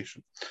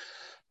conversation.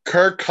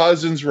 Kirk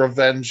Cousins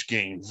revenge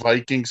game.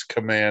 Vikings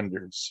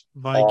Commanders.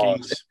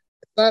 Vikings.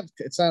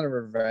 it's not a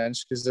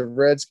revenge because the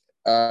Reds.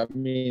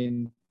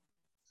 Oops,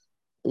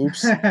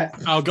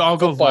 I'll go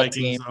Football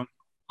Vikings. team.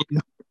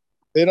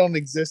 They don't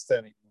exist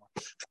anymore.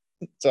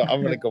 So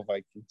I'm gonna go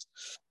Vikings.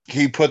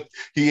 He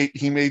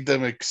made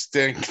them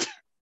extinct.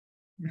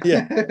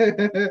 Yeah.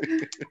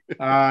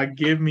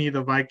 Give me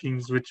the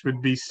Vikings, which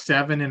would be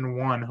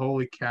 7-1.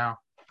 Holy cow.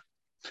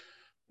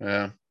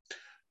 Yeah.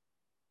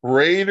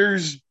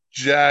 Raiders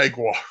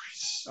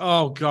Jaguars.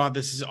 Oh God,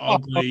 this is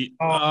ugly.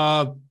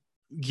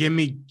 Give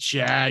me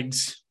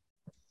Jags.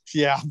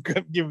 Yeah, I'm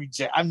gonna give me.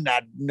 I'm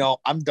not. No,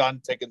 I'm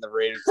done taking the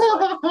Raiders.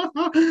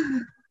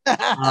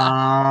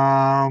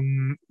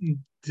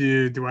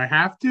 Do I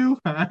have to?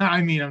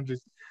 I mean,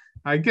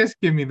 I guess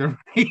give me the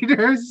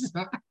Raiders.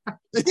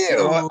 You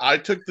know what? I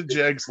took the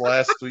Jags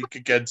last week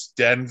against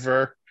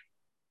Denver.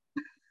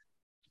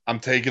 I'm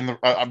doing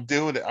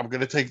it. I'm going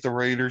to take the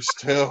Raiders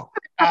too.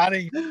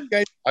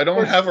 Guys, I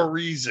don't have a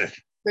reason.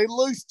 they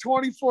lose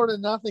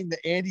 24-0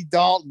 to Andy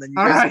Dalton. And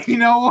All right, you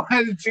know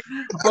what?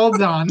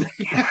 Hold on.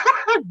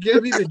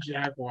 Give me the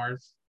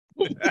Jaguars.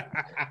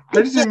 I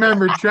just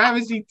remember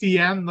Travis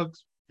Etienne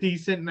looks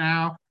decent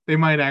now. They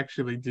might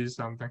actually do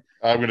something.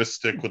 I'm going to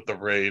stick with the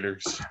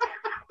Raiders.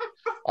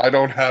 I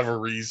don't have a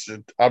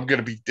reason. I'm going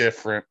to be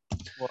different.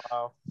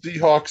 Wow.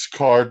 Seahawks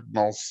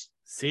Cardinals.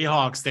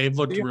 Seahawks. They've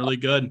looked really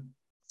good.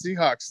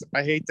 Seahawks.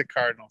 I hate the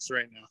Cardinals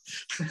right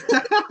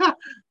now.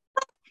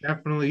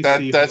 Definitely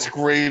That's Seahawks.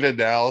 great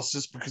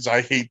analysis because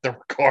I hate the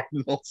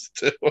Cardinals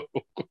too.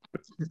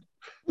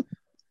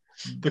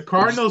 The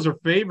Cardinals are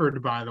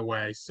favored, by the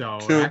way. So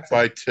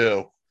By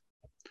two.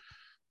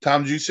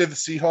 Tom, did you say the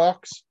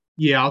Seahawks?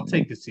 yeah, I'll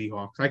take the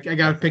Seahawks. I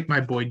got to pick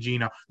my boy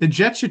Gino. The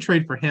Jets should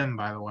trade for him,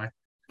 by the way.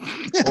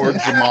 Or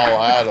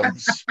Jamal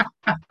Adams.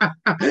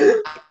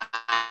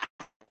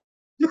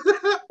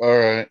 All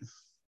right.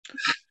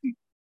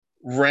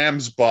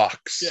 Rams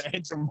Bucks.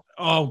 Yeah,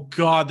 Oh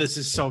God, this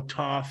is so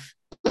tough.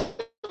 This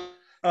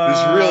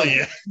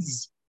really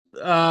is.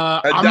 And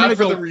I'm not gonna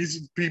for go the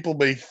reasons people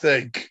may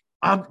think.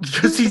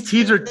 because these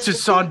teams are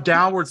just on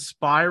downward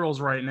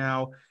spirals right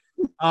now.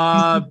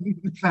 God,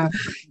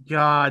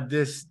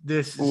 this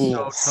is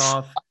so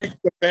tough.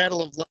 The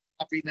battle of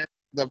happiness,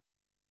 the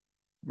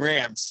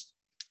Rams.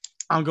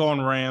 I'm going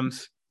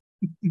Rams.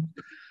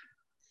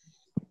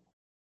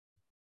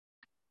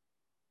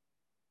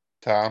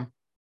 Tom?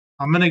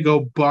 I'm gonna go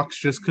Bucks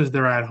just because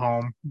they're at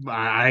home.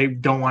 I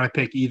don't want to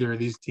pick either of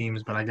these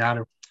teams, but I got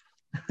to.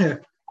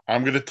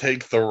 I'm going to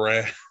take the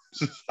Rams.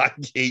 I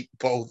hate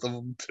both of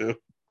them too,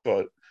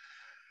 but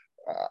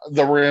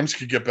the Rams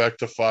could get back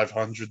to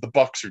 500. The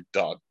Bucks are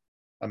done.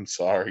 I'm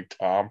sorry,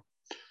 Tom.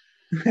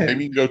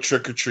 Maybe you can go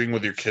trick-or-treating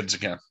with your kids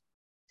again.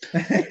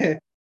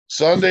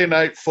 Sunday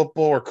Night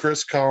Football where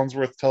Chris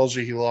Collinsworth tells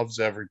you he loves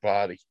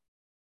everybody.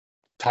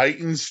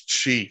 Titans,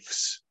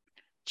 Chiefs.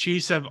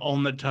 Chiefs have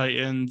owned the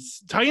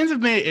Titans. Titans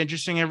have made it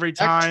interesting every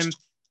time,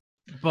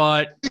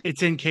 but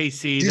it's in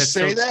KC. Did you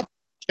say that?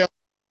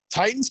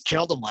 Titans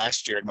killed them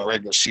last year in the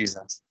regular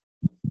season.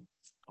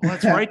 Well,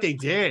 that's right, they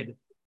did.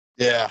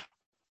 Yeah.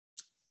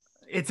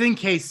 It's in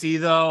KC,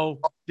 though.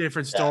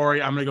 Different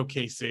story. I'm going to go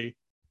KC.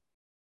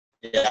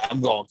 Yeah,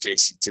 I'm going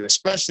KC, too,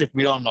 especially if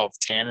we don't know if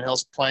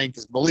Tannehill's playing,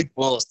 because Malik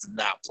Willis did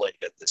not play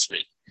good this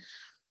week.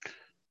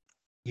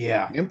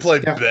 Yeah. He didn't play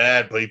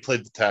bad, but he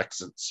played the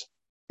Texans.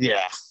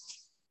 Yeah.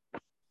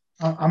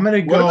 I'm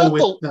gonna go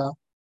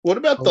What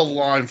about the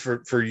line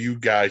for you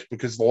guys?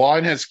 Because the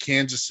line has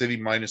Kansas City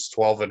minus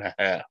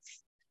 12.5.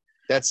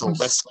 That's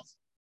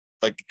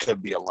like it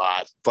could be a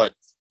lot, but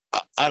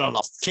I don't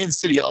know.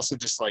 Kansas City also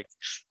just like,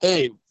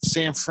 hey,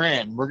 San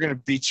Fran, we're gonna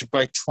beat you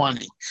by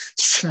 20.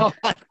 So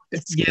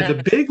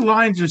the big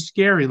lines are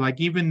scary.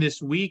 Like even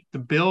this week, the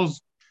Bills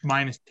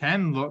minus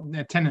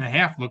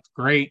 10.5 looked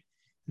great.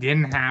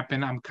 Didn't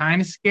happen. I'm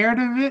kind of scared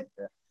of it.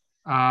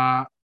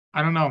 I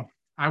don't know.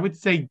 I would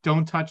say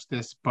don't touch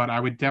this, but I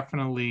would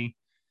definitely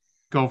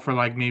go for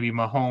like maybe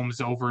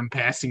Mahomes over in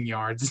passing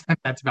yards.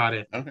 That's about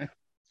it. Okay.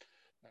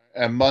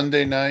 And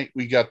Monday night,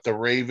 we got the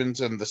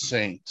Ravens and the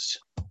Saints.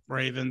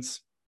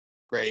 Ravens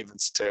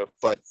too.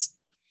 But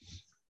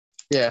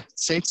yeah,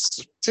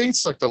 Saints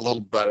looked a little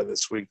better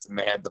this week than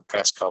they had the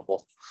past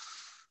couple.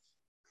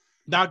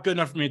 Not good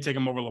enough for me to take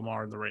them over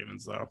Lamar and the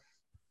Ravens, though.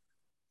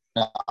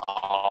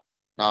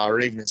 No,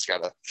 Ravens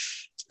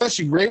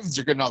especially Ravens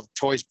are getting all the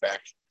toys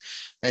back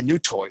and new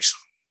toys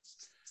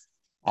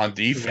on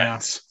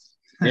defense.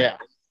 Yeah.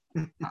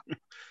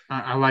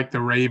 I like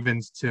the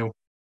Ravens too.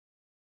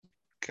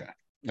 Okay.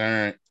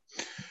 All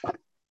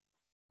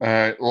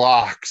right.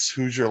 Locks.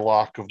 Who's your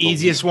lock of the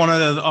easiest week? one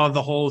of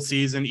the whole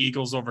season?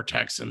 Eagles over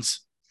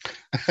Texans.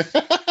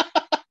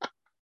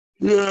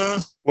 Yeah.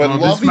 When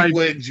Lovey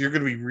wins, you're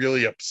going to be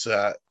really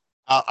upset.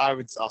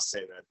 I'll say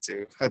that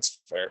too. That's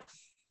fair.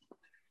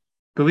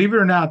 Believe it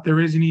or not,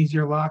 there is an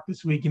easier lock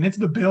this week, and it's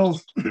the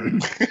Bills.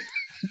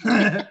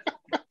 I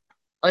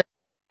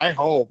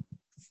hope.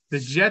 The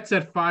Jets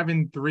at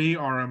 5-3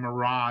 are a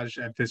mirage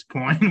at this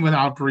point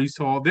without Breece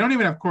Hall. They don't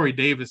even have Corey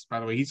Davis, by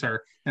the way. He's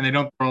hurt, and they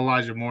don't throw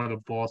Elijah Moore the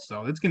ball,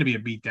 so it's going to be a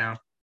beatdown.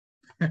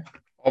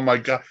 Oh, my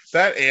God.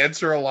 That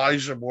answer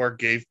Elijah Moore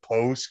gave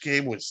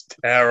post-game was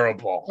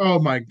terrible. Oh,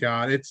 my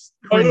God. It's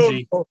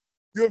cringy.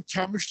 You have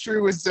chemistry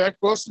with Zach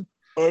Wilson?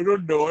 I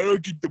don't know. I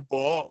don't get the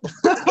ball.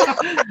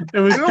 It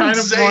was kind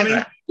of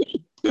funny.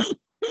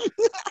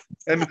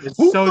 And it's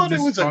who so thought it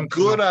was a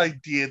good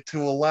idea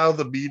to allow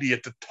the media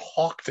to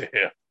talk to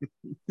him?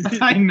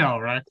 I know,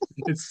 right?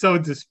 It's so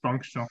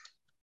dysfunctional.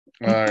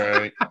 All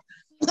right.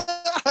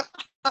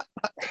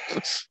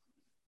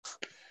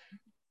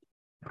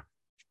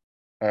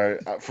 All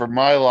right. For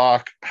my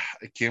lock,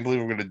 I can't believe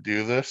we're going to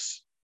do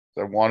this.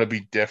 I want to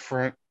be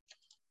different.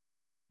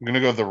 I'm going to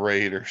go the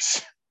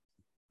Raiders.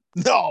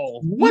 No.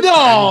 I'm going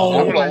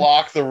to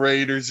lock the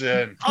Raiders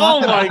in.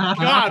 Oh, my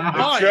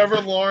God. If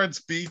Trevor Lawrence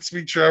beats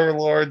me, Trevor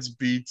Lawrence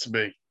beats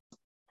me.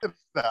 Get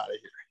out of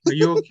here. Are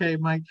you okay,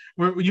 Mike?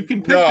 You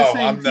can pick the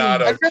same I'm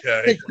not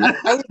okay.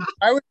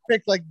 I would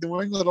pick like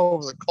New England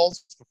over the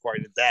Colts before I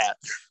did that.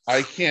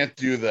 I can't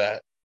do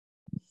that.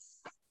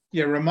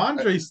 Yeah,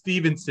 Ramondre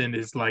Stevenson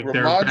is like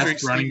their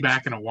best running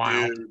back in a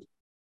while.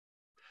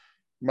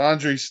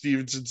 Ramondre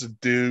Stevenson's a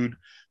dude.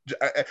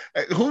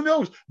 Who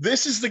knows?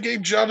 This is the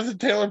game Jonathan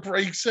Taylor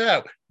breaks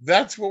out.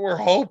 That's what we're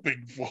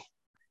hoping for.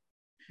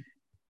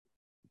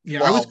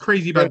 Yeah, I was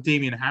crazy about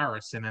Damian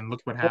Harris, and then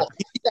look what happened.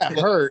 He got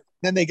hurt.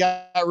 Then they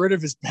got rid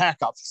of his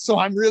backup. So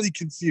I'm really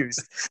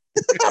confused.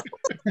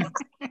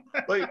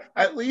 Like,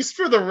 at least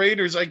for the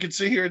Raiders, I could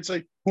see here and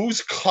say,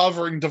 who's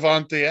covering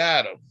Devontae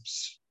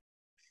Adams?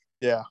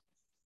 Yeah.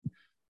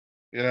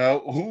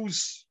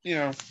 Who's,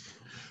 can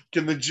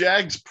the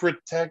Jags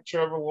protect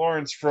Trevor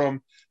Lawrence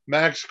from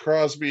Max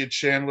Crosby and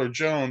Chandler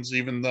Jones,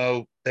 even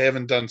though they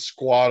haven't done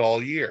squat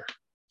all year?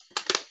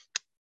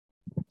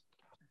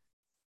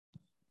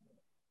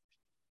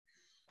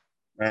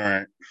 All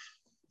right.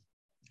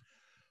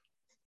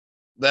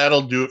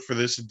 That'll do it for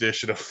this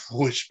edition of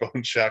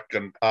Wishbone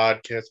Shotgun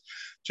Podcast.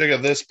 Check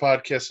out this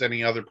podcast,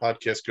 any other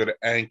podcast. Go to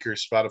Anchor,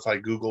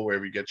 Spotify, Google,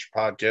 wherever you get your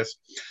podcasts.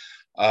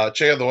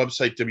 Check out the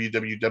website,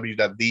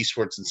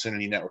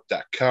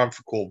 www.thesportsinsanitynetwork.com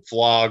for cool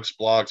vlogs,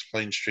 blogs,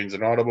 planes, trains,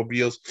 and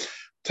automobiles.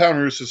 Tom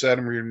Russos,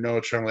 Adam Reardon,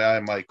 Noah Tremblay, I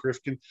am Mike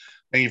Rifkin.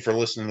 Thank you for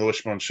listening to the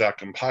Wishbone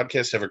Shotgun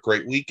Podcast. Have a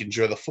great week.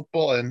 Enjoy the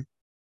football, and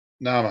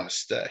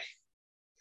namaste.